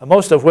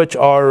 most of which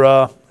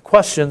are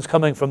questions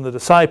coming from the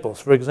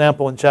disciples. For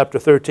example, in chapter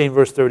 13,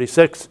 verse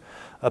 36,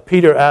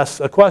 Peter asks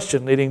a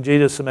question, leading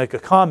Jesus to make a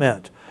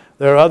comment.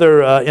 There are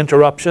other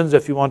interruptions,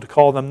 if you want to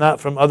call them that,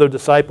 from other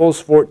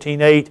disciples,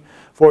 14:8,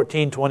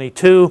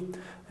 14:22,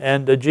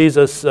 and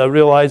Jesus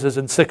realizes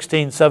in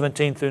 16,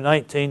 17 through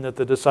 19 that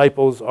the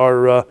disciples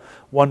are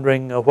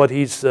wondering what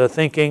he's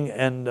thinking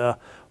and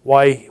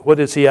what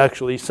is he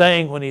actually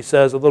saying when he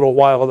says a little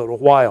while, a little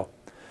while.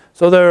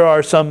 So there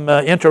are some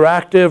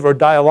interactive or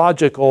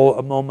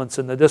dialogical moments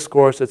in the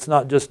discourse. It's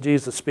not just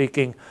Jesus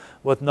speaking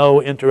with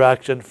no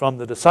interaction from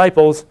the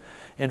disciples.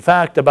 In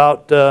fact,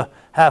 about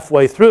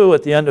halfway through,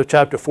 at the end of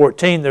chapter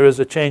 14, there is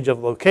a change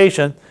of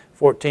location.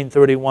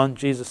 14:31,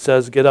 Jesus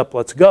says, "Get up,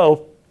 let's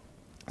go."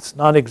 It's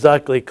not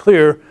exactly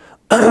clear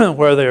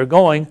where they are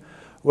going,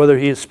 whether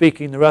he is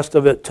speaking the rest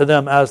of it to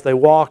them as they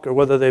walk, or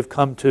whether they've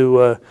come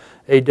to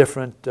a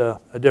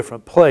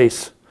different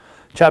place.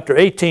 Chapter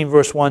 18,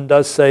 verse 1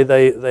 does say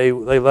they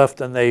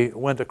left and they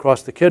went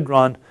across the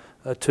Kidron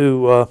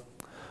to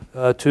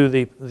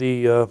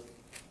the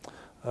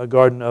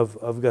Garden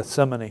of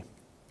Gethsemane.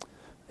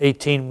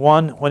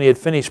 18:1, when he had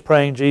finished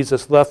praying,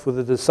 Jesus left with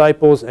the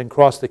disciples and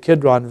crossed the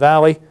Kidron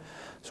Valley.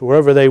 So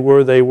wherever they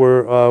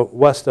were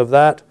west of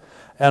that.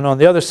 And on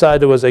the other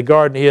side there was a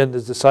garden. He and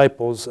his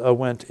disciples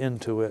went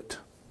into it.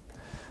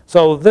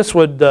 So this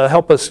would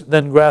help us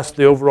then grasp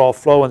the overall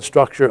flow and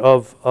structure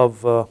of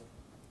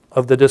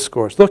the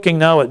discourse. Looking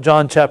now at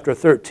John chapter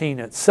 13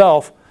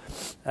 itself,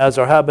 as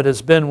our habit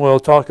has been, we'll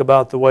talk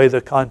about the way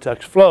the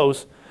context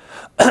flows.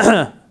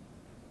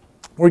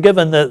 We're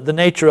given the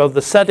nature of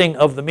the setting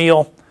of the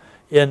meal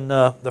in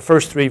the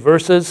first 3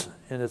 verses,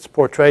 and it's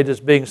portrayed as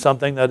being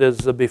something that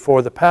is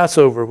before the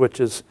Passover, which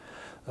is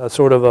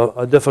sort of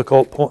a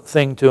difficult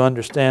thing to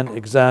understand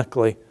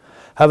exactly.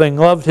 Having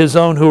loved his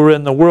own who were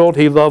in the world,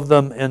 he loved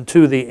them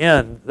unto the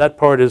end. That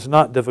part is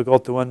not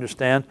difficult to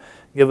understand,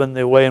 given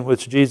the way in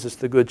which Jesus,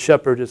 the Good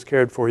Shepherd, has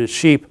cared for his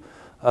sheep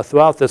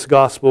throughout this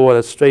gospel,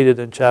 as stated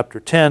in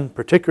chapter 10,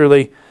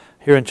 particularly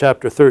here in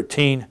chapter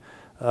 13.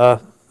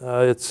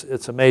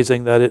 It's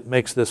amazing that it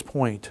makes this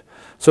point.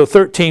 So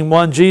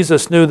 13:1,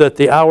 Jesus knew that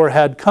the hour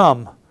had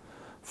come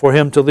for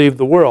him to leave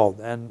the world.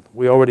 And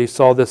we already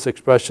saw this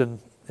expression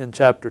in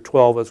chapter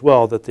 12 as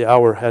well, that the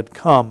hour had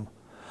come.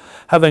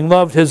 Having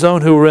loved his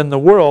own who were in the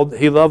world,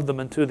 he loved them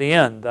unto the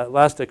end. That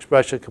last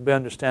expression can be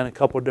understood in a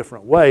couple of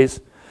different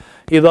ways.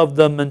 He loved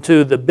them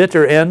unto the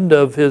bitter end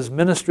of his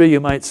ministry, you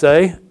might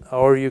say,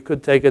 or you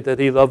could take it that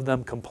he loved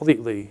them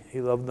completely. He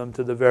loved them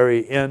to the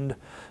very end.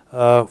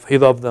 He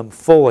loved them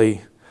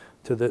fully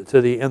to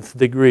the nth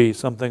degree,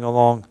 something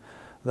along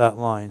that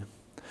line.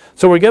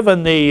 So we're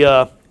given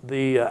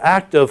the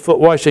act of foot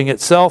washing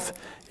itself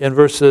in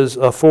verses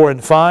 4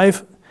 and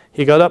 5.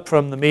 He got up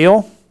from the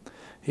meal.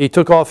 He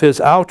took off his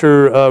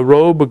outer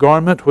robe, a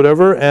garment,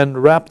 whatever,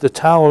 and wrapped a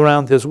towel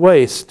around his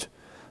waist.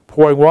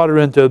 Pouring water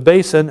into a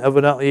basin,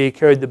 evidently he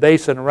carried the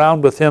basin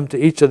around with him to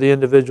each of the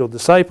individual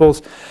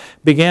disciples,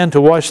 began to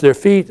wash their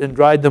feet and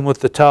dried them with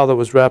the towel that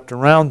was wrapped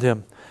around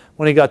him.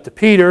 When he got to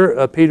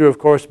Peter, Peter, of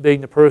course,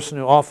 being the person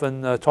who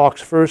often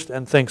talks first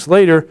and thinks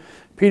later,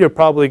 Peter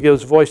probably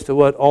gives voice to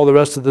what all the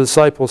rest of the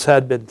disciples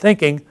had been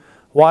thinking.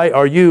 Why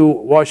are you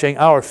washing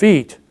our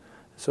feet?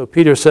 So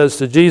Peter says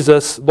to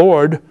Jesus,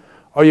 Lord,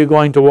 are you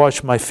going to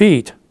wash my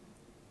feet?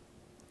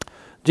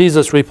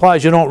 Jesus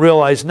replies, you don't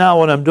realize now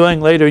what I'm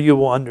doing. Later you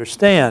will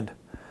understand.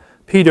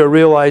 Peter,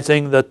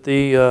 realizing that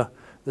the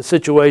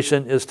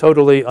situation is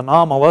totally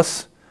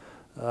anomalous,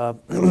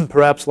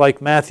 perhaps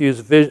like Matthew's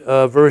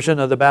version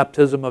of the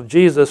baptism of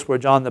Jesus, where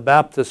John the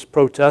Baptist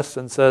protests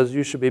and says,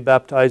 you should be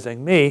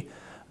baptizing me,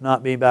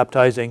 not me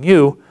baptizing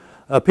you.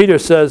 Peter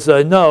says,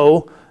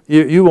 no,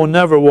 you will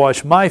never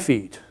wash my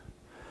feet.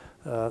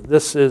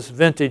 This is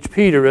vintage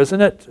Peter,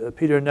 isn't it?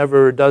 Peter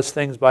never does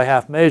things by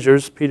half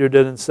measures. Peter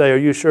didn't say, are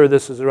you sure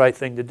this is the right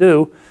thing to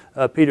do?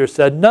 Peter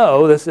said,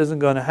 no, this isn't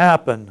going to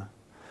happen.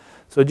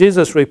 So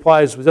Jesus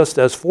replies just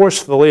as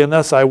forcefully,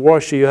 unless I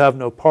wash you, you have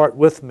no part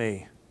with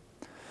me.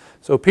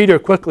 So Peter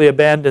quickly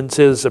abandons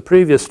his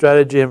previous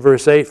strategy in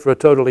verse 8 for a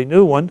totally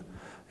new one.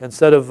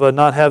 Instead of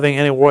not having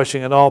any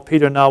washing at all,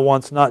 Peter now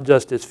wants not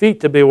just his feet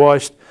to be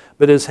washed,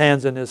 but his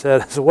hands and his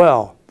head as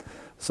well.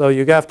 So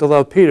you have to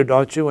love Peter,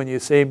 don't you, when you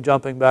see him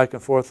jumping back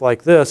and forth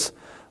like this.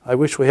 I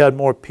wish we had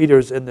more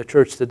Peters in the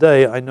church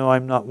today. I know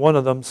I'm not one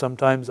of them.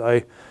 Sometimes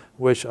I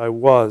wish I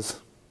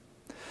was.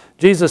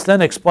 Jesus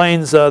then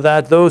explains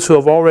that those who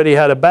have already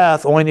had a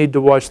bath only need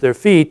to wash their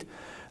feet.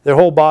 Their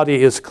whole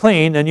body is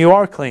clean, and you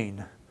are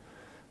clean.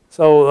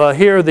 So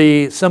here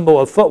the symbol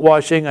of foot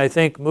washing, I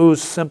think,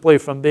 moves simply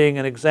from being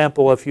an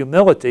example of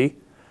humility,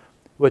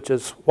 which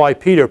is why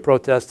Peter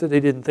protested. He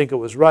didn't think it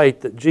was right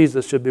that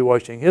Jesus should be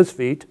washing his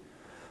feet.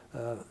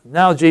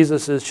 Now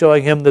Jesus is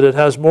showing him that it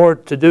has more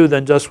to do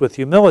than just with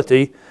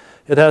humility.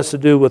 It has to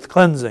do with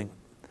cleansing.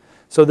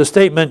 So the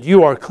statement,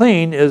 you are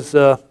clean, is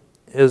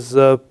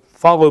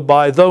followed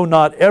by, though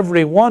not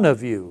every one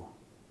of you.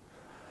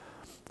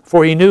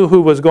 For he knew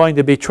who was going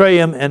to betray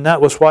him, and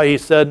that was why he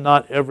said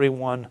not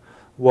everyone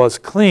was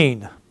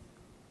clean.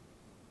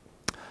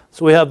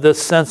 So we have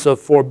this sense of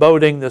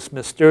foreboding, this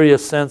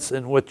mysterious sense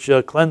in which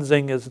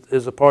cleansing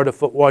is a part of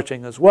foot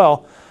washing as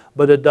well,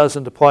 but it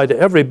doesn't apply to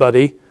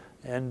everybody.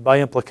 And by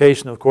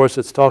implication, of course,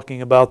 it's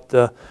talking about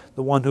the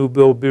one who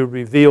will be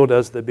revealed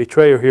as the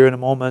betrayer here in a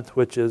moment,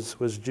 which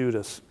was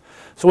Judas.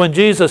 So when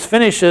Jesus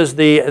finishes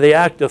the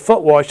act of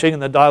foot washing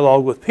and the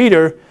dialogue with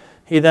Peter,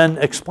 he then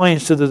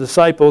explains to the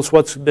disciples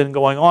what's been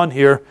going on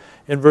here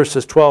in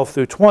verses 12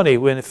 through 20.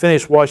 When he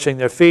finished washing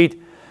their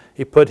feet,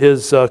 he put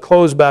his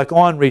clothes back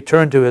on,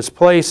 returned to his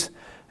place,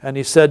 and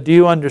he said, do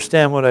you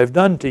understand what I've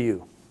done to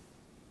you?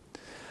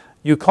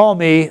 You call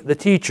me the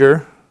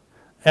teacher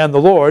and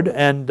the Lord,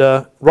 and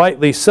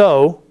rightly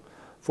so,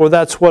 for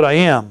that's what I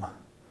am.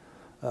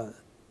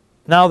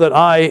 Now that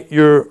I,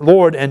 your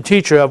Lord and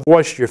teacher, have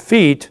washed your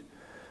feet,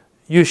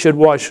 you should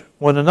wash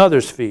one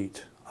another's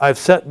feet. I've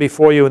set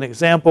before you an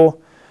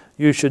example.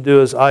 You should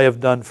do as I have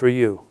done for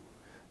you.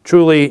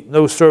 Truly,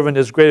 no servant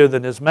is greater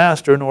than his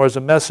master, nor is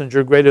a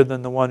messenger greater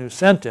than the one who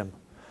sent him.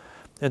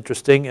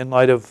 Interesting in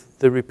light of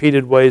the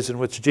repeated ways in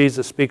which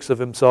Jesus speaks of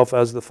himself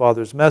as the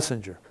Father's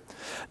messenger.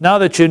 Now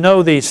that you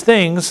know these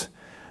things,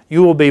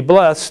 you will be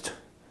blessed.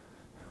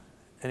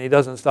 And he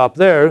doesn't stop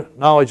there.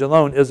 Knowledge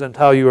alone isn't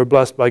how you are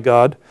blessed by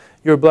God.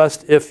 You're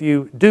blessed if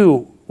you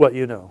do what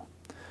you know,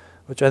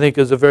 which I think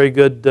is a very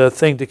good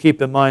thing to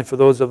keep in mind for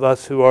those of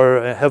us who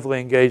are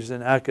heavily engaged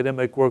in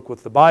academic work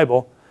with the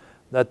Bible,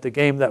 that the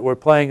game that we're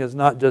playing is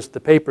not just the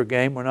paper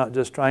game. We're not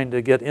just trying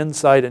to get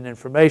insight and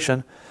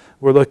information.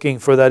 We're looking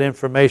for that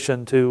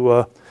information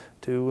to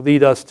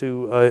lead us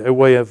to a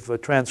way of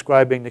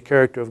transcribing the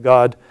character of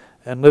God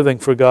and living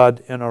for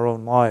God in our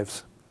own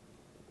lives.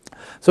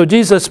 So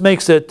Jesus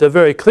makes it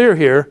very clear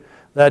here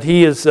that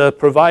he is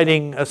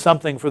providing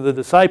something for the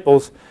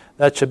disciples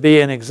that should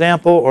be an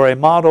example or a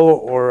model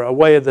or a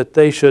way that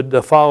they should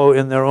follow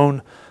in their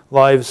own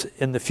lives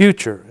in the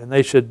future, and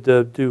they should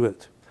do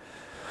it.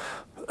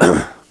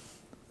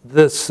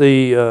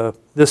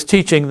 This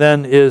teaching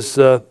then is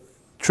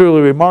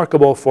truly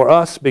remarkable for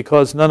us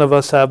because none of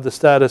us have the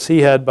status he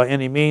had by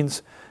any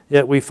means,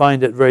 yet we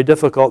find it very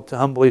difficult to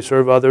humbly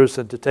serve others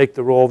and to take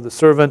the role of the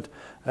servant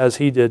as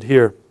he did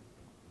here.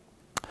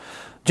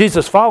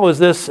 Jesus follows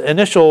this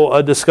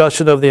initial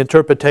discussion of the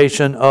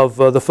interpretation of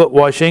the foot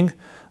washing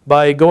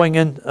by going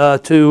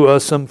into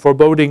some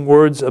foreboding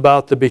words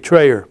about the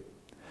betrayer.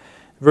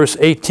 Verse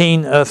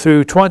 18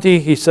 through 20,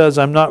 he says,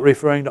 I'm not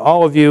referring to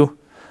all of you.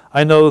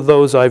 I know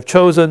those I've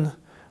chosen.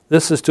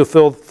 This is to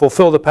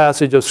fulfill the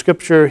passage of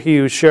Scripture. He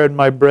who shared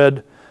my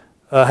bread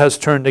has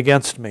turned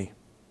against me.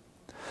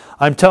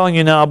 I'm telling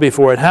you now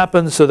before it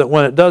happens, so that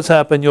when it does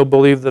happen, you'll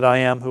believe that I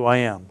am who I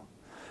am.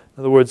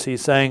 In other words,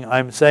 he's saying,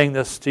 I'm saying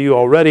this to you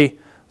already,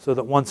 so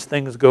that once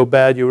things go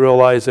bad, you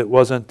realize it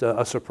wasn't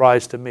a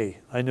surprise to me.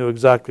 I knew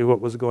exactly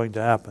what was going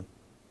to happen.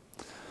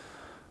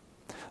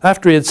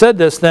 After he had said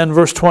this, then,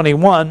 verse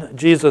 21,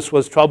 Jesus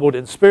was troubled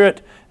in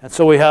spirit, and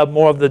so we have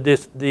more of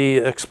the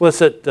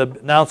explicit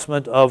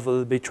announcement of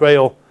the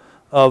betrayal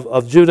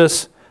of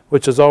Judas,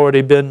 which has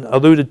already been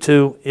alluded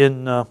to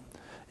in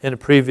a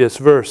previous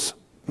verse.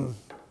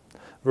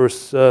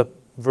 Verse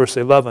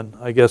 11,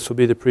 I guess, will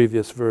be the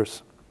previous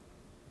verse.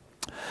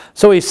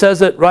 So he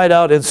says it right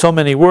out in so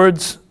many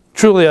words.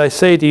 Truly I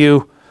say to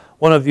you,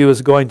 one of you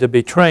is going to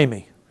betray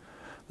me.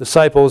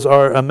 Disciples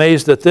are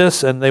amazed at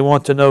this, and they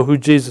want to know who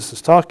Jesus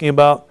is talking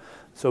about.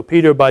 So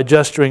Peter, by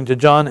gesturing to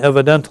John,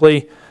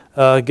 evidently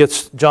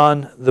gets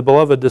John, the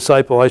beloved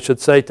disciple, I should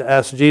say, to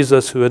ask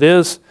Jesus who it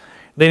is.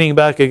 Leaning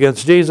back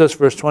against Jesus,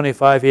 verse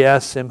 25, he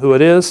asks him who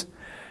it is.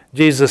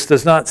 Jesus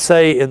does not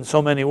say in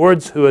so many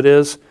words who it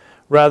is.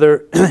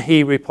 Rather,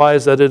 he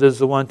replies that it is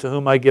the one to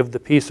whom I give the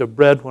piece of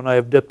bread when I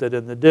have dipped it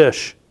in the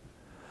dish.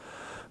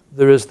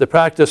 There is the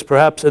practice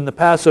perhaps in the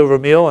Passover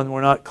meal, and we're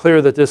not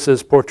clear that this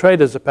is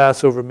portrayed as a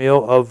Passover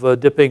meal,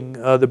 of dipping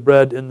the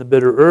bread in the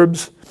bitter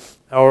herbs,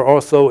 or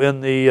also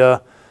in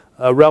the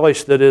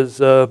relish that is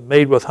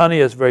made with honey.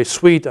 It's very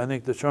sweet. I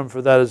think the term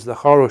for that is the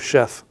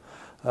harosheth.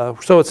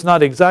 So it's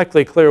not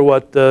exactly clear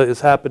what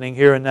is happening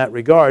here in that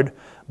regard,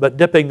 but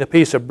dipping the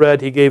piece of bread,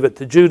 he gave it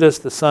to Judas,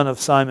 the son of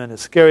Simon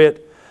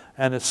Iscariot.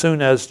 And as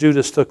soon as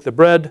Judas took the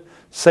bread,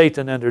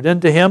 Satan entered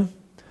into him.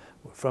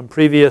 From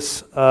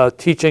previous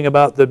teaching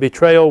about the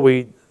betrayal,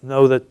 we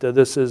know that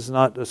this is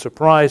not a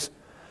surprise.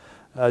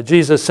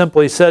 Jesus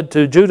simply said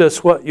to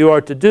Judas, what you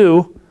are to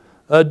do,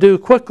 do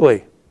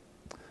quickly.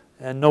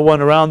 And no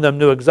one around them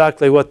knew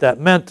exactly what that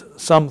meant.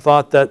 Some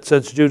thought that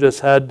since Judas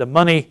had the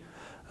money,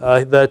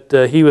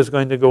 that he was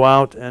going to go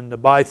out and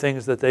buy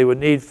things that they would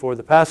need for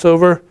the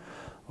Passover.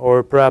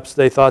 Or perhaps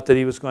they thought that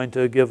he was going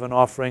to give an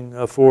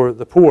offering for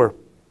the poor.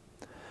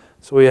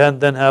 So we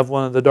then have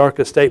one of the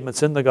darkest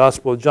statements in the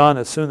Gospel of John.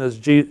 As soon as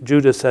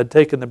Judas had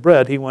taken the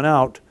bread, he went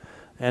out,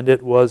 and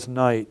it was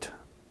night.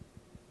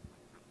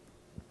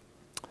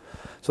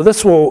 So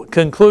this will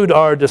conclude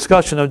our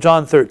discussion of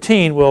John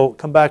 13. We'll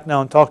come back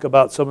now and talk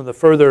about some of the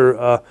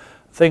further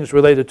things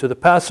related to the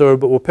Passover,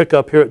 but we'll pick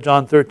up here at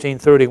John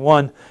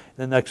 13:31 in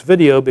the next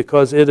video,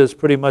 because it is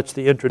pretty much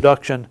the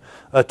introduction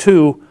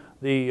to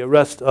the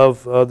rest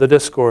of the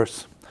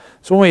discourse.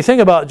 So when we think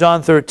about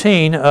John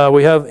 13,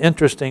 we have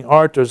interesting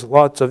art. There's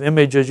lots of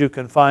images you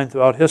can find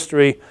throughout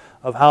history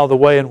of how the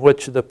way in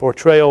which the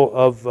portrayal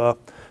of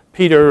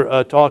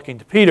Peter talking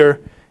to Peter.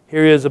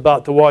 Here he is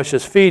about to wash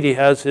his feet. He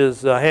has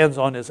his hands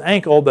on his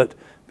ankle, but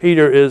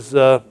Peter is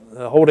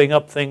holding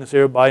up things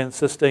here by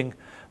insisting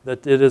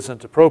that it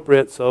isn't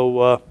appropriate.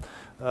 So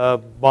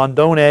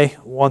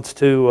Bondone wants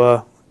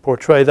to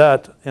portray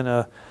that in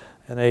a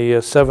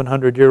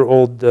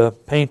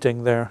 700-year-old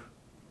painting there.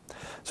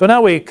 So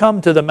now we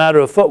come to the matter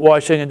of foot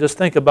washing, and just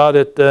think about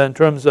it in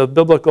terms of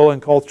biblical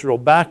and cultural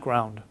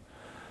background.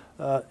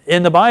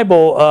 In the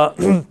Bible,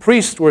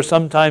 priests were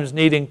sometimes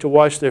needing to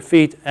wash their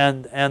feet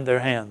and their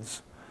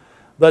hands.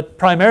 But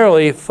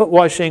primarily, foot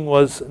washing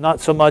was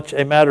not so much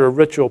a matter of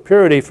ritual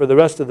purity for the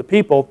rest of the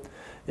people.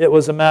 It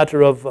was a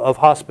matter of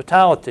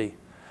hospitality.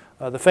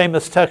 The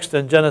famous text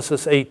in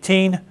Genesis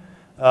 18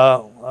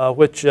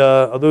 which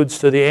alludes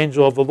to the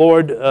angel of the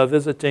Lord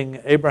visiting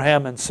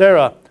Abraham and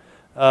Sarah.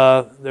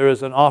 There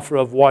is an offer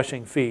of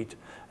washing feet.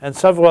 And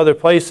several other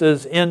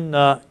places in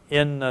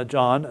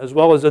John, as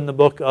well as in the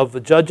book of the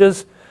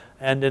Judges,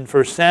 and in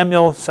 1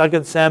 Samuel,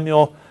 2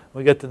 Samuel.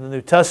 We get to the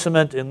New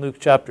Testament in Luke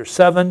chapter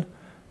 7.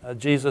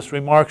 Jesus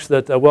remarks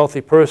that a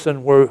wealthy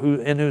person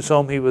in whose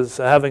home he was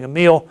having a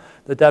meal,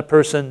 that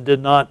person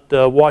did not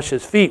wash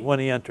his feet when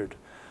he entered.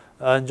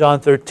 In John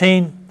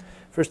 13,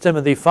 1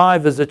 Timothy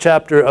 5 is a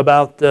chapter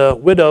about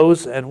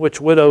widows and which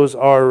widows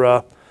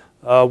are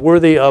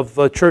worthy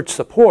of church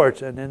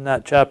support. And in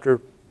that chapter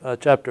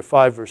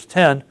 5, verse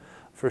 10,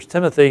 1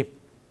 Timothy,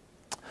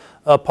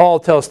 Paul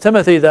tells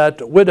Timothy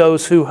that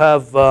widows who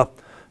have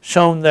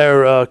shown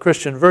their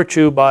Christian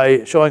virtue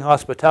by showing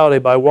hospitality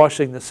by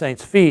washing the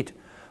saints' feet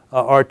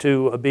are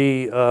to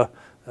be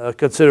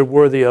considered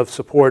worthy of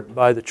support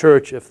by the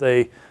church if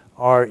they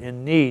are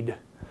in need.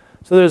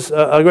 So there's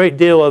a great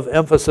deal of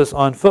emphasis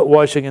on foot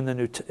washing in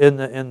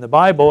the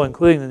Bible,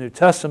 including the New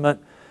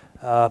Testament.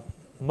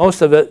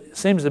 Most of it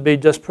seems to be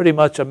just pretty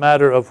much a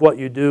matter of what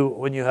you do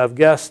when you have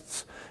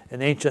guests.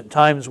 In ancient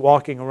times,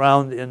 walking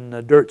around in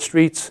dirt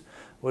streets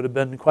would have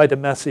been quite a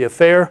messy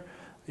affair.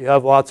 You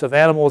have lots of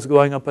animals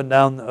going up and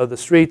down the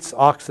streets,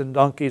 oxen,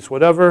 donkeys,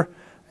 whatever,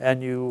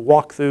 and you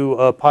walk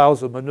through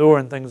piles of manure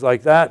and things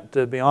like that,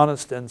 to be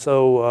honest, and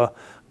so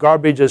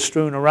garbage is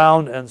strewn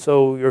around, and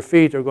so your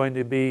feet are going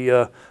to be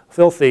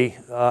filthy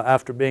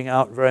after being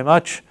out very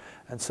much,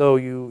 and so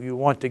you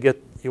want to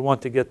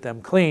get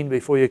them clean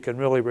before you can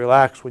really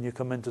relax when you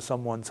come into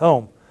someone's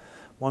home.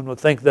 One would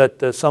think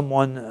that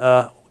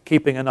someone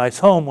keeping a nice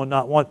home would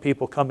not want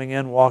people coming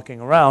in,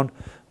 walking around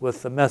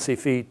with the messy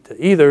feet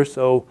either.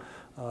 So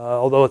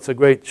although it's a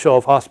great show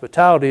of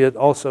hospitality, it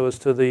also is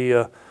to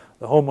the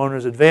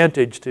homeowner's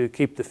advantage to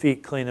keep the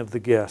feet clean of the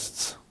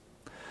guests.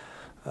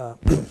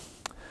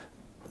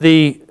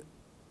 The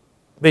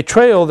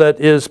betrayal that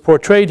is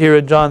portrayed here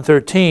in John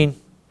 13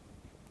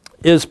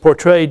 is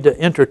portrayed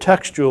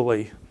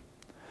intertextually.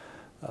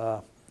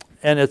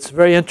 And it's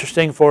very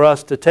interesting for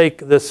us to take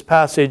this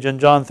passage in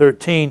John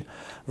 13,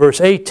 verse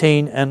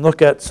 18, and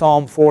look at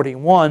Psalm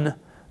 41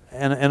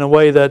 in a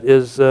way that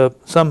is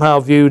somehow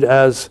viewed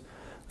as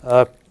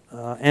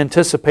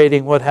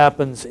anticipating what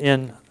happens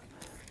in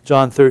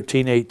John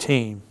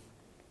 13:18.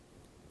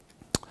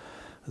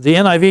 The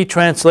NIV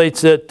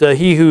translates it,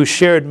 he who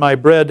shared my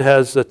bread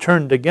has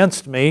turned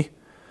against me.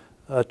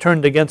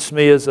 Turned against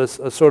me is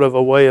a sort of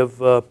a way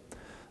of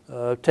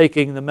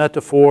taking the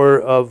metaphor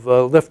of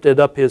lifted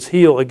up his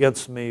heel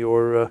against me,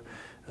 or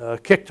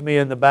kicked me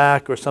in the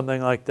back, or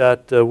something like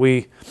that,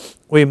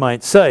 we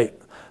might say.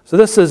 So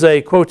this is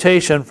a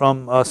quotation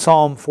from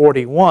Psalm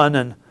 41,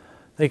 and I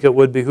think it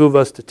would behoove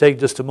us to take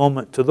just a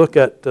moment to look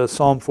at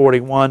Psalm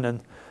 41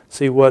 and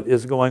see what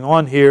is going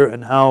on here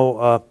and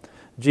how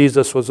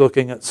Jesus was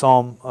looking at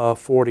Psalm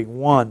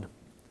 41.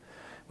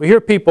 We hear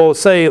people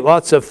say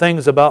lots of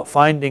things about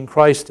finding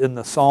Christ in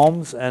the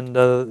Psalms and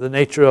the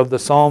nature of the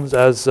Psalms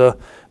as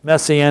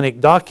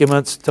messianic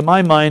documents. To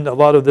my mind, a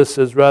lot of this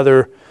is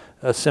rather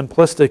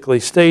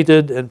simplistically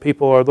stated, and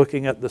people are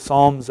looking at the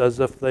Psalms as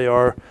if they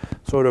are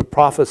sort of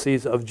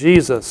prophecies of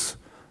Jesus,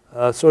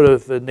 sort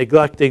of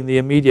neglecting the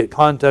immediate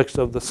context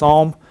of the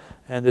Psalm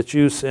and its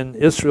use in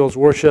Israel's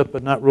worship,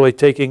 but not really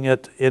taking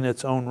it in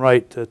its own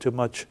right to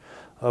much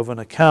of an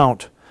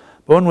account.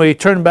 But when we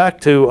turn back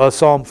to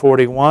Psalm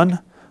 41,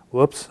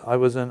 whoops, I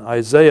was in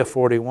Isaiah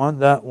 41,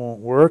 that won't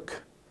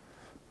work.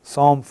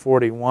 Psalm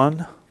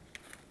 41.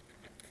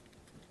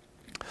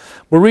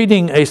 We're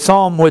reading a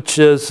psalm which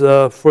is,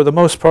 for the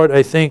most part,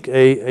 I think,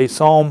 a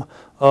psalm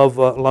of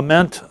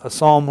lament, a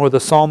psalm where the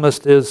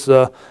psalmist is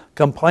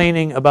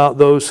complaining about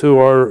those who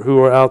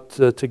are out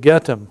to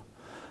get him.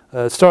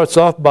 It starts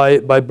off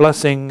by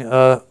blessing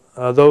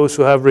those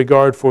who have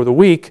regard for the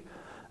weak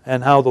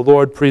and how the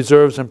Lord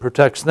preserves and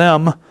protects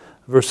them,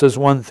 verses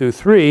 1 through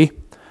 3.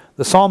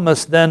 The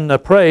psalmist then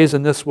prays,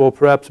 and this will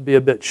perhaps be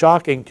a bit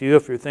shocking to you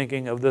if you're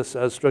thinking of this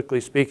as strictly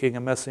speaking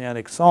a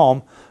messianic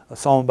psalm, a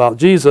psalm about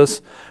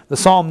Jesus. The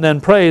psalm then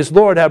prays,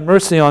 Lord, have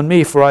mercy on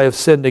me, for I have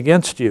sinned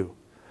against you.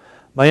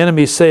 My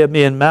enemies say of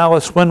me in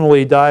malice, when will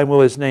he die and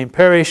will his name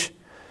perish?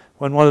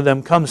 When one of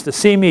them comes to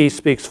see me, he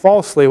speaks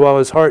falsely, while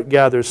his heart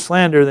gathers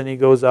slander, then he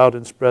goes out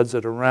and spreads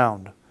it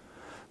around.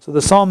 So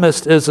the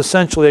psalmist is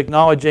essentially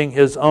acknowledging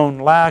his own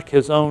lack,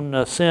 his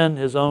own sin,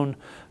 his own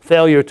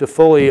failure to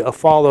fully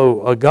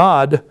follow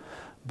God,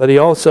 but he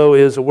also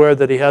is aware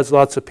that he has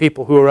lots of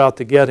people who are out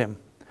to get him.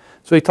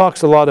 So he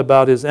talks a lot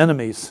about his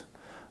enemies.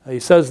 He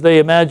says, they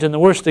imagine the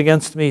worst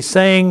against me,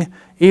 saying,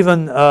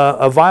 even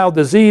a vile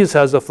disease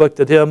has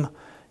afflicted him.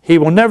 He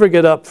will never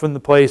get up from the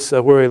place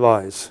where he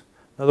lies.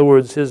 In other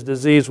words, his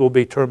disease will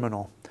be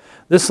terminal.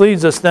 This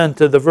leads us then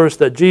to the verse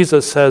that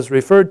Jesus has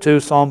referred to,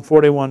 Psalm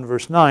 41,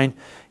 verse 9.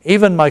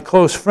 Even my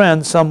close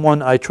friend,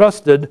 someone I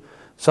trusted,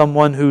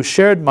 someone who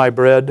shared my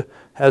bread,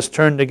 has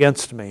turned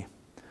against me.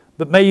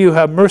 But may you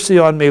have mercy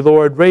on me,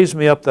 Lord. Raise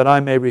me up that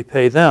I may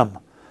repay them.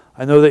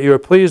 I know that you are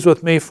pleased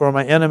with me, for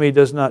my enemy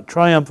does not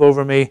triumph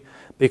over me.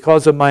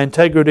 Because of my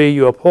integrity,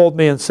 you uphold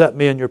me and set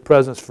me in your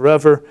presence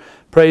forever.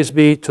 Praise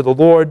be to the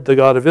Lord, the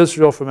God of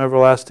Israel, from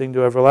everlasting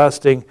to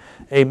everlasting.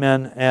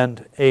 Amen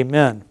and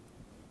amen.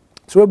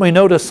 So when we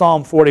notice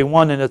Psalm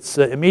 41 in its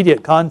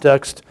immediate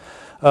context,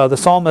 the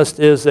psalmist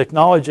is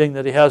acknowledging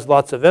that he has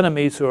lots of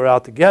enemies who are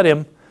out to get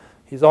him.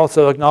 He's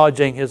also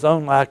acknowledging his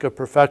own lack of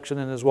perfection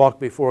in his walk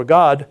before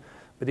God,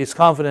 but he's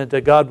confident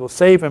that God will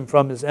save him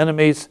from his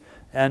enemies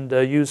and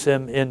use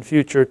him in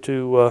future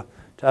to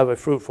have a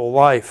fruitful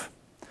life.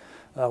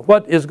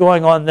 What is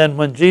going on then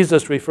when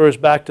Jesus refers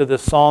back to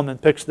this psalm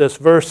and picks this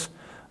verse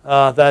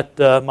that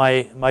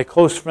my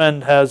close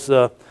friend has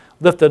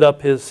lifted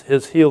up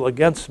his heel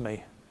against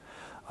me?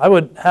 I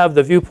would have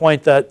the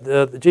viewpoint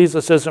that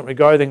Jesus isn't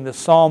regarding this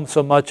psalm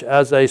so much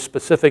as a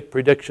specific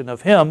prediction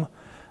of him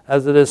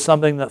as it is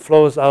something that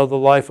flows out of the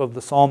life of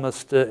the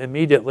psalmist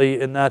immediately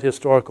in that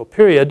historical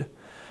period,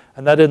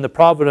 and that in the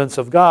providence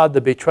of God,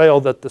 the betrayal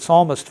that the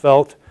psalmist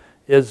felt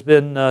has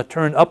been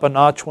turned up a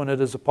notch when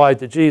it is applied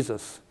to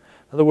Jesus.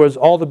 In other words,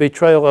 all the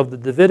betrayal of the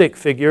Davidic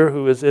figure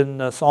who is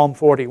in Psalm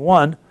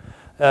 41,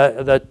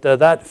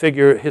 that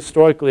figure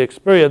historically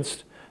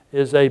experienced,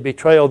 is a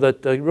betrayal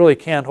that really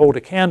can't hold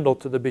a candle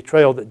to the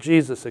betrayal that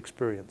Jesus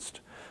experienced.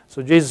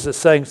 So Jesus is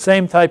saying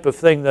same type of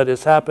thing that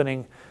is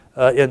happening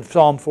in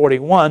Psalm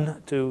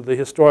 41 to the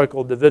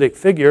historical Davidic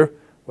figure,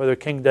 whether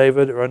King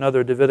David or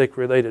another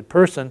Davidic-related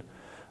person,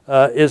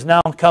 is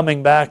now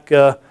coming back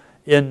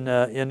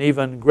in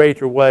even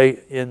greater way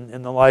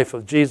in the life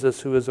of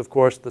Jesus, who is, of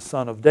course, the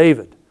son of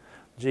David.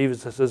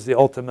 Jesus is the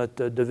ultimate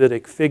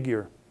Davidic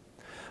figure.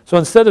 So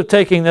instead of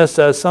taking this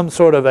as some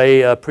sort of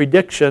a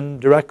prediction,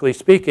 directly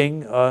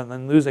speaking,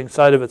 and losing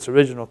sight of its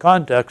original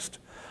context,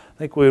 I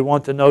think we would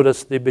want to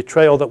notice the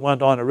betrayal that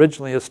went on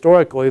originally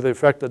historically,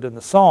 reflected in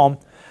the psalm,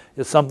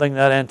 is something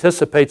that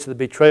anticipates the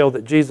betrayal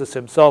that Jesus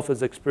himself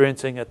is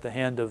experiencing at the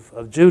hand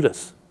of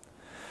Judas.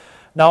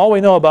 Now, all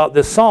we know about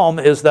this psalm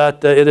is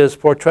that it is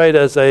portrayed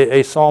as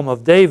a psalm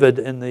of David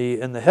in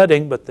the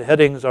heading, but the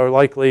headings are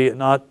likely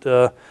not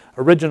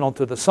original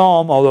to the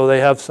psalm, although they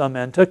have some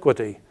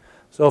antiquity.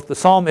 So if the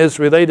psalm is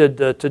related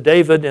to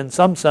David in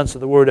some sense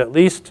of the word at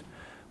least,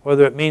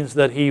 whether it means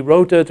that he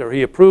wrote it or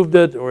he approved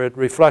it or it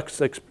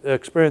reflects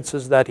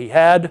experiences that he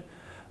had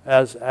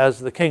as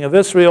the king of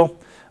Israel,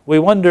 we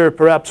wonder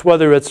perhaps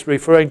whether it's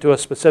referring to a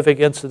specific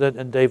incident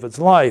in David's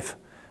life.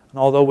 And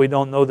although we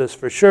don't know this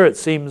for sure, it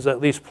seems at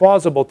least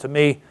plausible to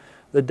me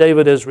that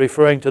David is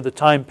referring to the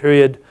time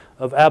period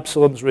of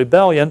Absalom's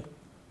rebellion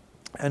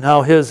and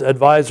how his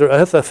advisor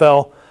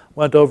Ahithophel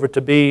went over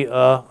to be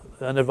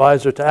an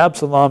advisor to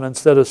Absalom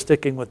instead of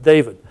sticking with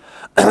David.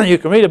 You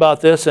can read about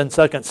this in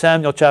 2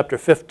 Samuel chapter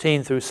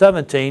 15 through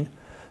 17,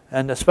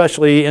 and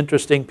especially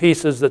interesting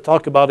pieces that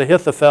talk about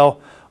Ahithophel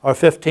are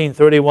 15,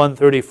 31,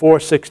 34,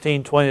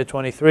 16, 20 to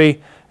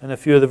 23, and a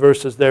few of the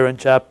verses there in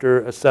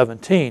chapter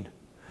 17.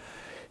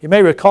 You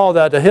may recall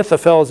that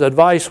Ahithophel's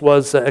advice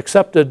was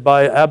accepted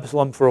by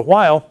Absalom for a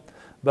while,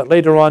 but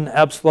later on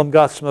Absalom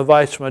got some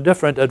advice from a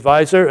different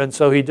advisor, and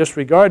so he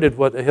disregarded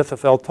what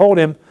Ahithophel told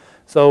him.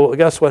 So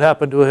guess what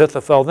happened to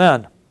Ahithophel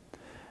then?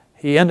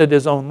 He ended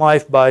his own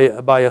life by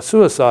a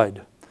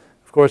suicide.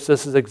 Of course,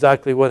 this is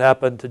exactly what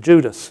happened to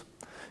Judas.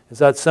 Is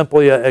that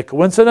simply a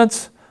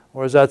coincidence,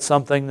 or is that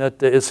something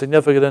that is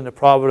significant in the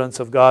providence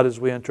of God as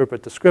we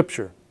interpret the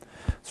Scripture?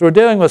 So we're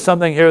dealing with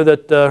something here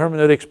that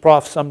hermeneutics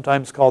profs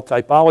sometimes call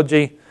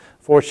typology,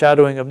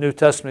 foreshadowing of New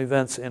Testament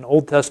events in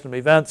Old Testament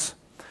events.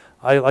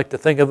 I like to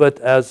think of it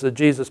as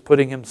Jesus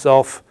putting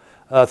himself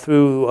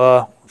through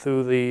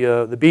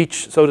the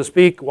beach, so to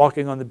speak,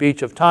 walking on the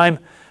beach of time,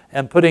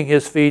 and putting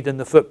his feet in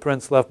the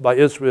footprints left by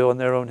Israel in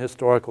their own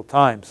historical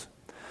times.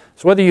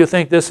 So whether you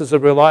think this is a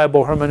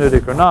reliable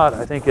hermeneutic or not,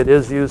 I think it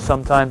is used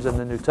sometimes in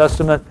the New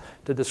Testament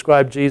to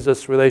describe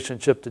Jesus'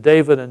 relationship to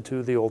David and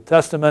to the Old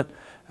Testament,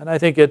 and I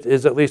think it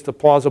is at least a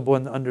plausible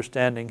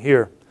understanding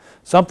here.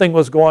 Something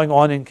was going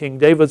on in King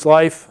David's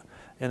life,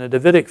 in a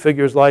Davidic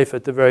figure's life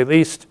at the very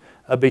least,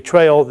 a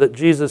betrayal that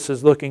Jesus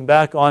is looking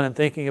back on and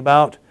thinking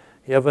about.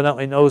 He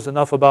evidently knows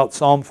enough about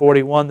Psalm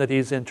 41 that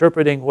he's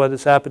interpreting what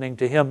is happening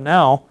to him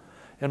now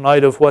in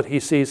light of what he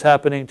sees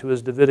happening to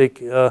his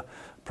Davidic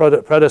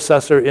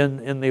predecessor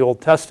in the Old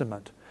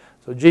Testament.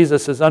 So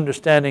Jesus is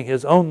understanding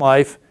his own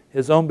life,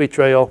 his own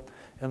betrayal,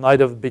 in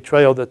light of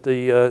betrayal that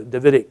the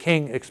Davidic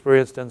king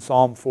experienced in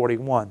Psalm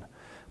 41.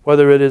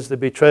 Whether it is the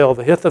betrayal of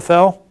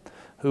Ahithophel,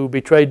 who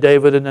betrayed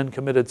David and then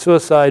committed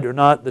suicide, or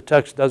not, the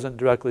text doesn't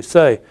directly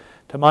say.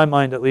 To my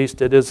mind, at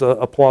least, it is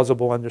a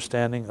plausible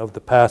understanding of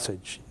the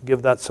passage.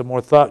 Give that some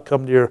more thought,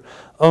 come to your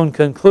own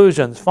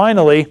conclusions.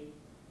 Finally,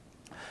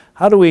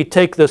 how do we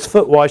take this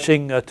foot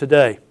washing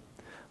today?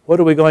 What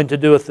are we going to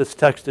do with this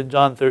text in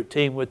John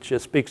 13, which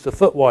speaks of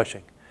foot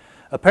washing?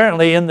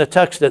 Apparently, in the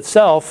text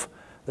itself,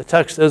 the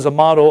text is a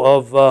model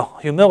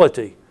of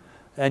humility,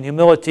 and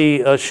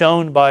humility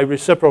shown by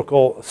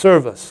reciprocal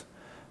service.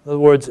 In other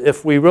words,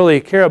 if we really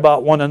care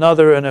about one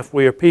another and if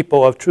we are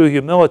people of true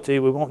humility,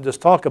 we won't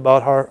just talk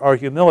about our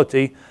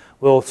humility,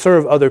 we'll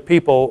serve other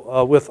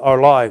people with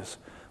our lives.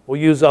 we'll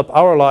use up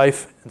our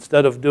life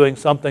instead of doing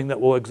something that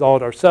will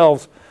exalt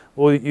ourselves.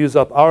 We'll use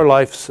up our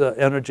life's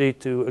energy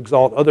to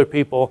exalt other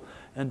people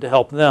and to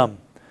help them.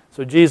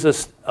 So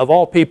Jesus, of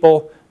all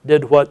people,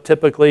 did what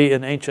typically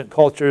in ancient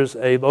cultures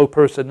a low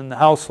person in the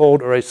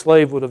household or a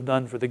slave would have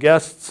done for the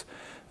guests.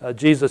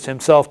 Jesus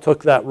himself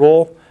took that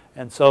role,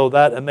 and so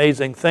that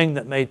amazing thing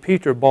that made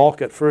Peter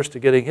balk at first to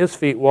getting his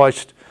feet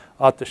washed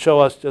ought to show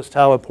us just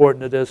how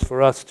important it is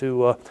for us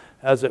to,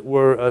 as it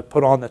were,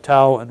 put on the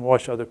towel and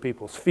wash other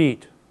people's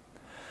feet.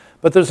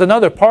 But there's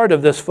another part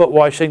of this foot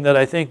washing that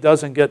I think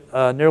doesn't get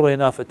nearly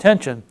enough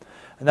attention,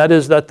 and that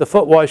is that the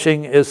foot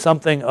washing is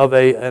something of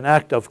an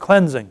act of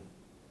cleansing.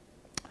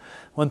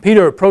 When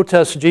Peter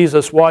protests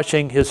Jesus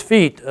washing his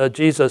feet,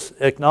 Jesus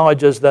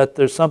acknowledges that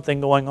there's something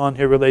going on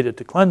here related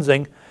to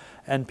cleansing,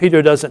 and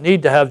Peter doesn't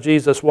need to have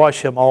Jesus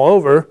wash him all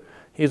over.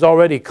 He's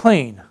already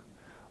clean.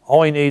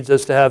 All he needs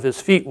is to have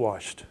his feet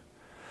washed.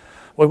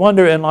 We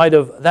wonder, in light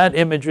of that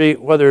imagery,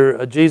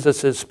 whether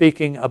Jesus is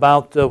speaking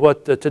about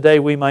what today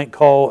we might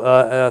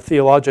call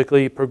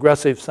theologically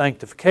progressive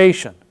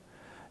sanctification.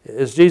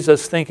 Is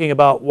Jesus thinking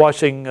about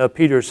washing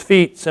Peter's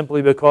feet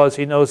simply because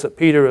he knows that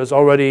Peter has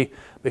already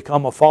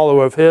become a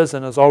follower of his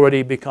and has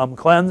already become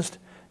cleansed?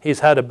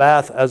 He's had a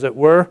bath, as it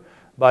were,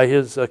 by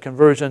his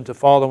conversion to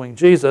following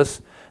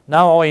Jesus.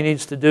 Now all he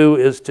needs to do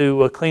is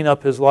to clean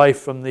up his life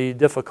from the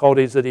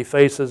difficulties that he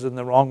faces and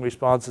the wrong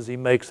responses he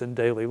makes in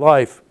daily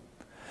life.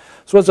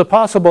 So is it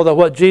possible that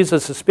what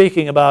Jesus is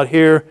speaking about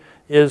here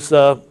is,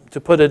 to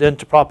put it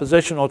into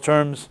propositional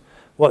terms,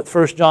 what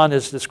 1 John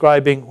is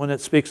describing when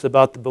it speaks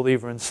about the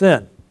believer in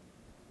sin?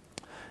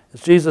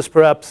 Is Jesus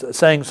perhaps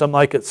saying something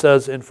like it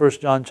says in 1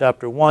 John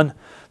chapter 1,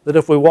 that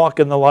if we walk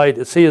in the light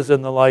as he is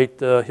in the light,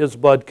 his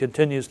blood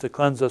continues to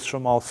cleanse us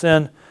from all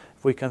sin.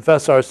 If we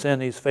confess our sin,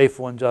 he's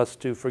faithful and just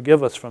to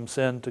forgive us from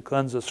sin, to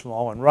cleanse us from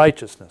all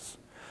unrighteousness.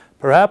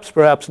 Perhaps,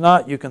 perhaps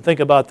not. You can think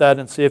about that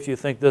and see if you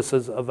think this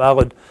is a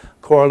valid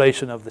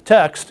correlation of the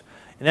text.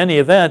 In any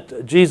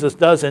event, Jesus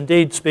does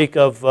indeed speak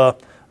of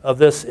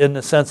this in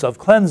the sense of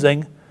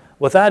cleansing.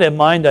 With that in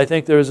mind, I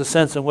think there is a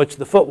sense in which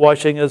the foot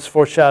washing is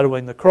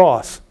foreshadowing the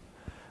cross.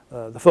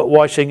 The foot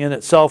washing in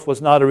itself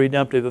was not a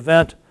redemptive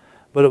event,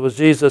 but it was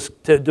Jesus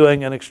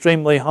doing an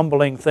extremely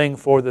humbling thing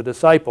for the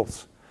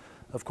disciples.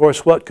 Of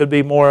course, what could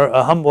be more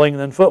humbling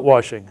than foot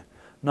washing?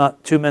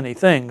 Not too many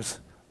things.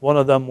 One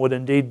of them would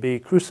indeed be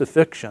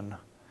crucifixion,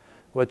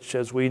 which,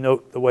 as we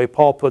note the way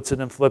Paul puts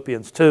it in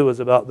Philippians 2, is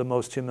about the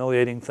most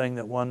humiliating thing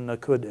that one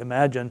could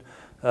imagine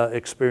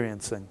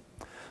experiencing.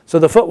 So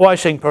the foot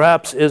washing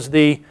perhaps is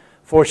the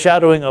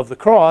foreshadowing of the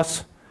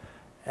cross.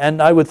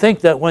 And I would think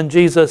that when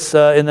Jesus,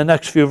 in the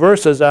next few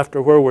verses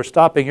after where we're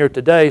stopping here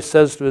today,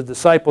 says to his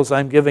disciples,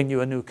 I'm giving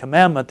you a new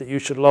commandment, that you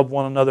should love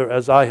one another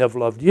as I have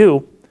loved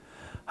you.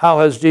 How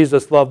has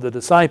Jesus loved the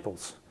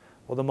disciples?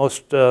 Well, the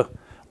most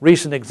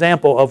recent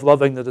example of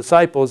loving the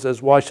disciples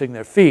is washing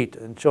their feet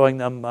and showing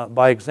them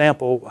by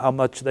example how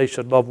much they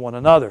should love one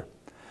another.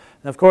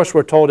 And of course,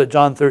 we're told at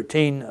John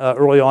 13,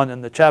 early on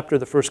in the chapter,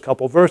 the first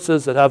couple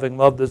verses, that having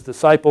loved his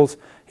disciples,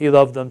 he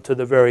loved them to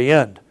the very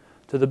end,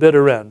 to the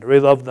bitter end, or he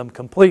loved them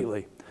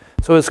completely.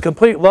 So his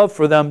complete love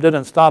for them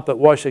didn't stop at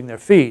washing their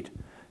feet.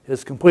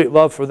 His complete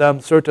love for them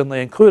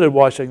certainly included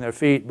washing their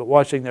feet, but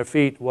washing their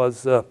feet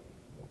was,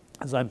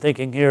 as I'm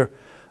thinking here,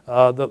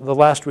 the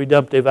last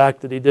redemptive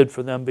act that he did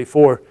for them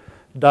before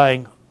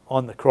dying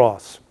on the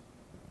cross.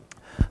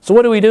 So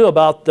what do we do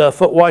about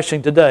foot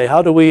washing today?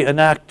 How do we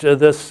enact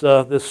this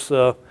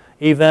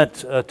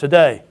event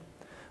today?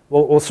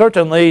 Well,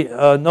 certainly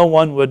no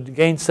one would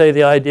gainsay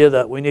the idea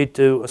that we need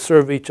to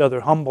serve each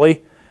other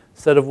humbly.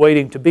 Instead of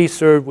waiting to be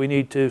served, we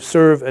need to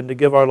serve and to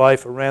give our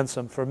life a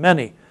ransom for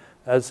many,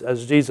 as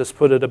Jesus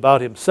put it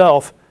about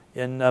himself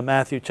in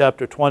Matthew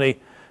chapter 20,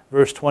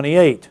 verse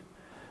 28.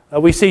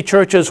 We see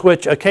churches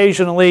which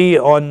occasionally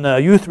on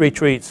youth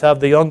retreats have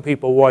the young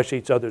people wash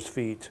each other's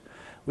feet.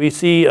 We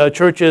see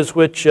churches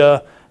which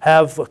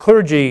have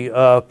clergy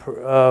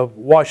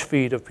wash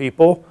feet of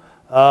people,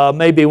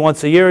 maybe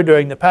once a year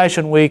during the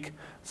Passion Week,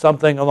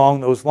 something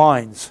along those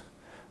lines.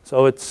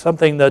 So it's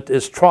something that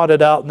is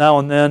trotted out now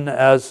and then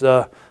as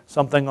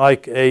something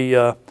like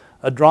a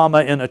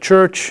drama in a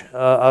church,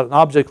 an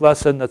object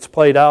lesson that's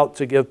played out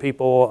to give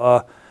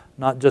people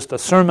not just a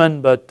sermon,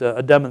 but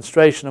a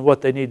demonstration of what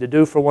they need to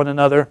do for one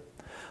another.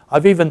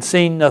 I've even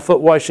seen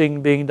foot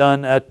washing being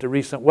done at the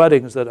recent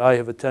weddings that I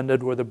have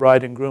attended, where the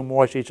bride and groom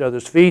wash each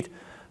other's feet.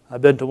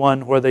 I've been to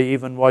one where they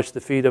even washed the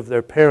feet of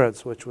their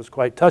parents, which was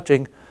quite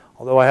touching,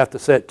 although I have to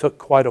say it took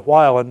quite a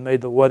while and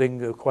made the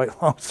wedding a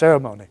quite long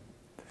ceremony.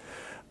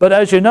 But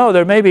as you know,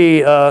 there may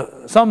be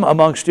some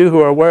amongst you who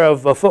are aware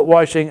of foot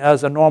washing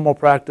as a normal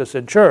practice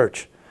in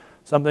church,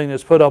 something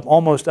that's put up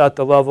almost at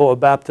the level of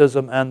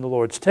baptism and the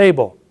Lord's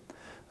table.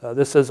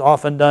 This is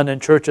often done in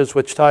churches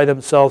which tie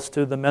themselves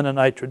to the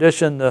Mennonite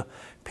tradition, the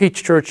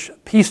Peace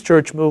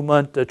Church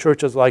movement,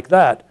 churches like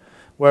that,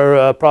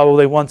 where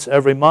probably once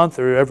every month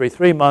or every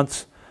 3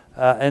 months,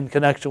 in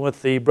connection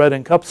with the bread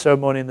and cup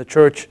ceremony in the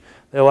church,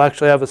 they'll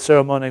actually have a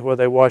ceremony where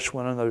they wash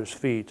one another's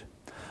feet.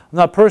 I'm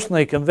not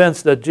personally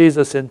convinced that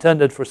Jesus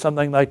intended for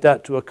something like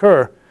that to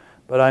occur,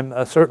 but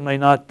I'm certainly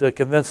not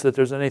convinced that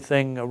there's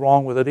anything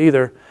wrong with it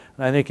either.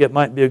 And I think it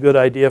might be a good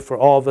idea for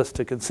all of us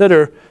to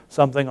consider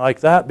something like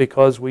that,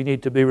 because we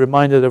need to be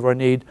reminded of our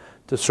need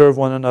to serve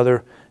one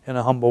another in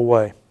a humble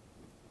way.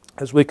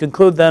 As we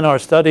conclude then our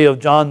study of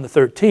John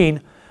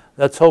 13,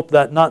 let's hope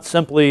that not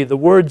simply the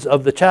words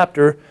of the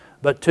chapter,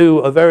 but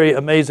two very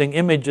amazing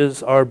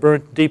images are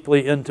burnt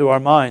deeply into our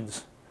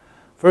minds.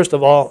 First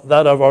of all,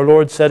 that of our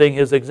Lord setting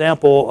His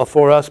example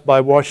for us by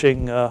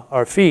washing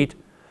our feet.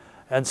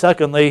 And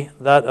secondly,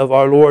 that of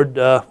our Lord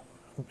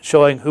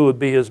showing who would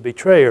be His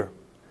betrayer.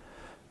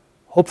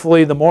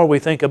 Hopefully, the more we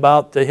think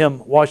about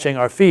Him washing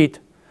our feet,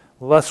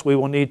 the less we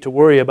will need to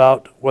worry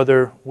about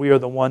whether we are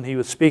the one He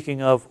was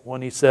speaking of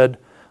when He said,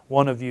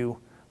 "One of you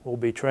will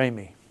betray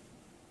me."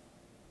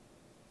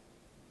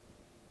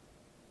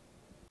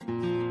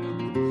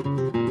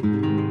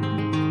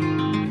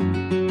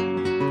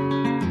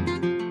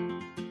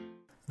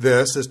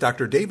 This is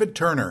Dr. David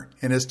Turner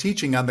in his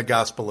teaching on the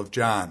Gospel of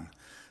John.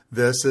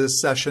 This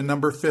is session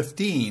number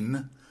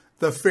 15,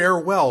 the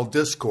Farewell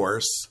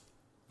Discourse.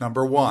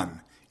 Number 1,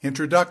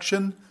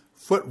 Introduction,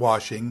 Foot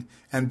Washing,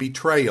 and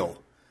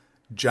Betrayal.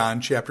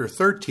 John chapter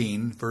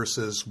 13,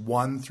 verses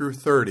 1 through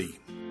 30.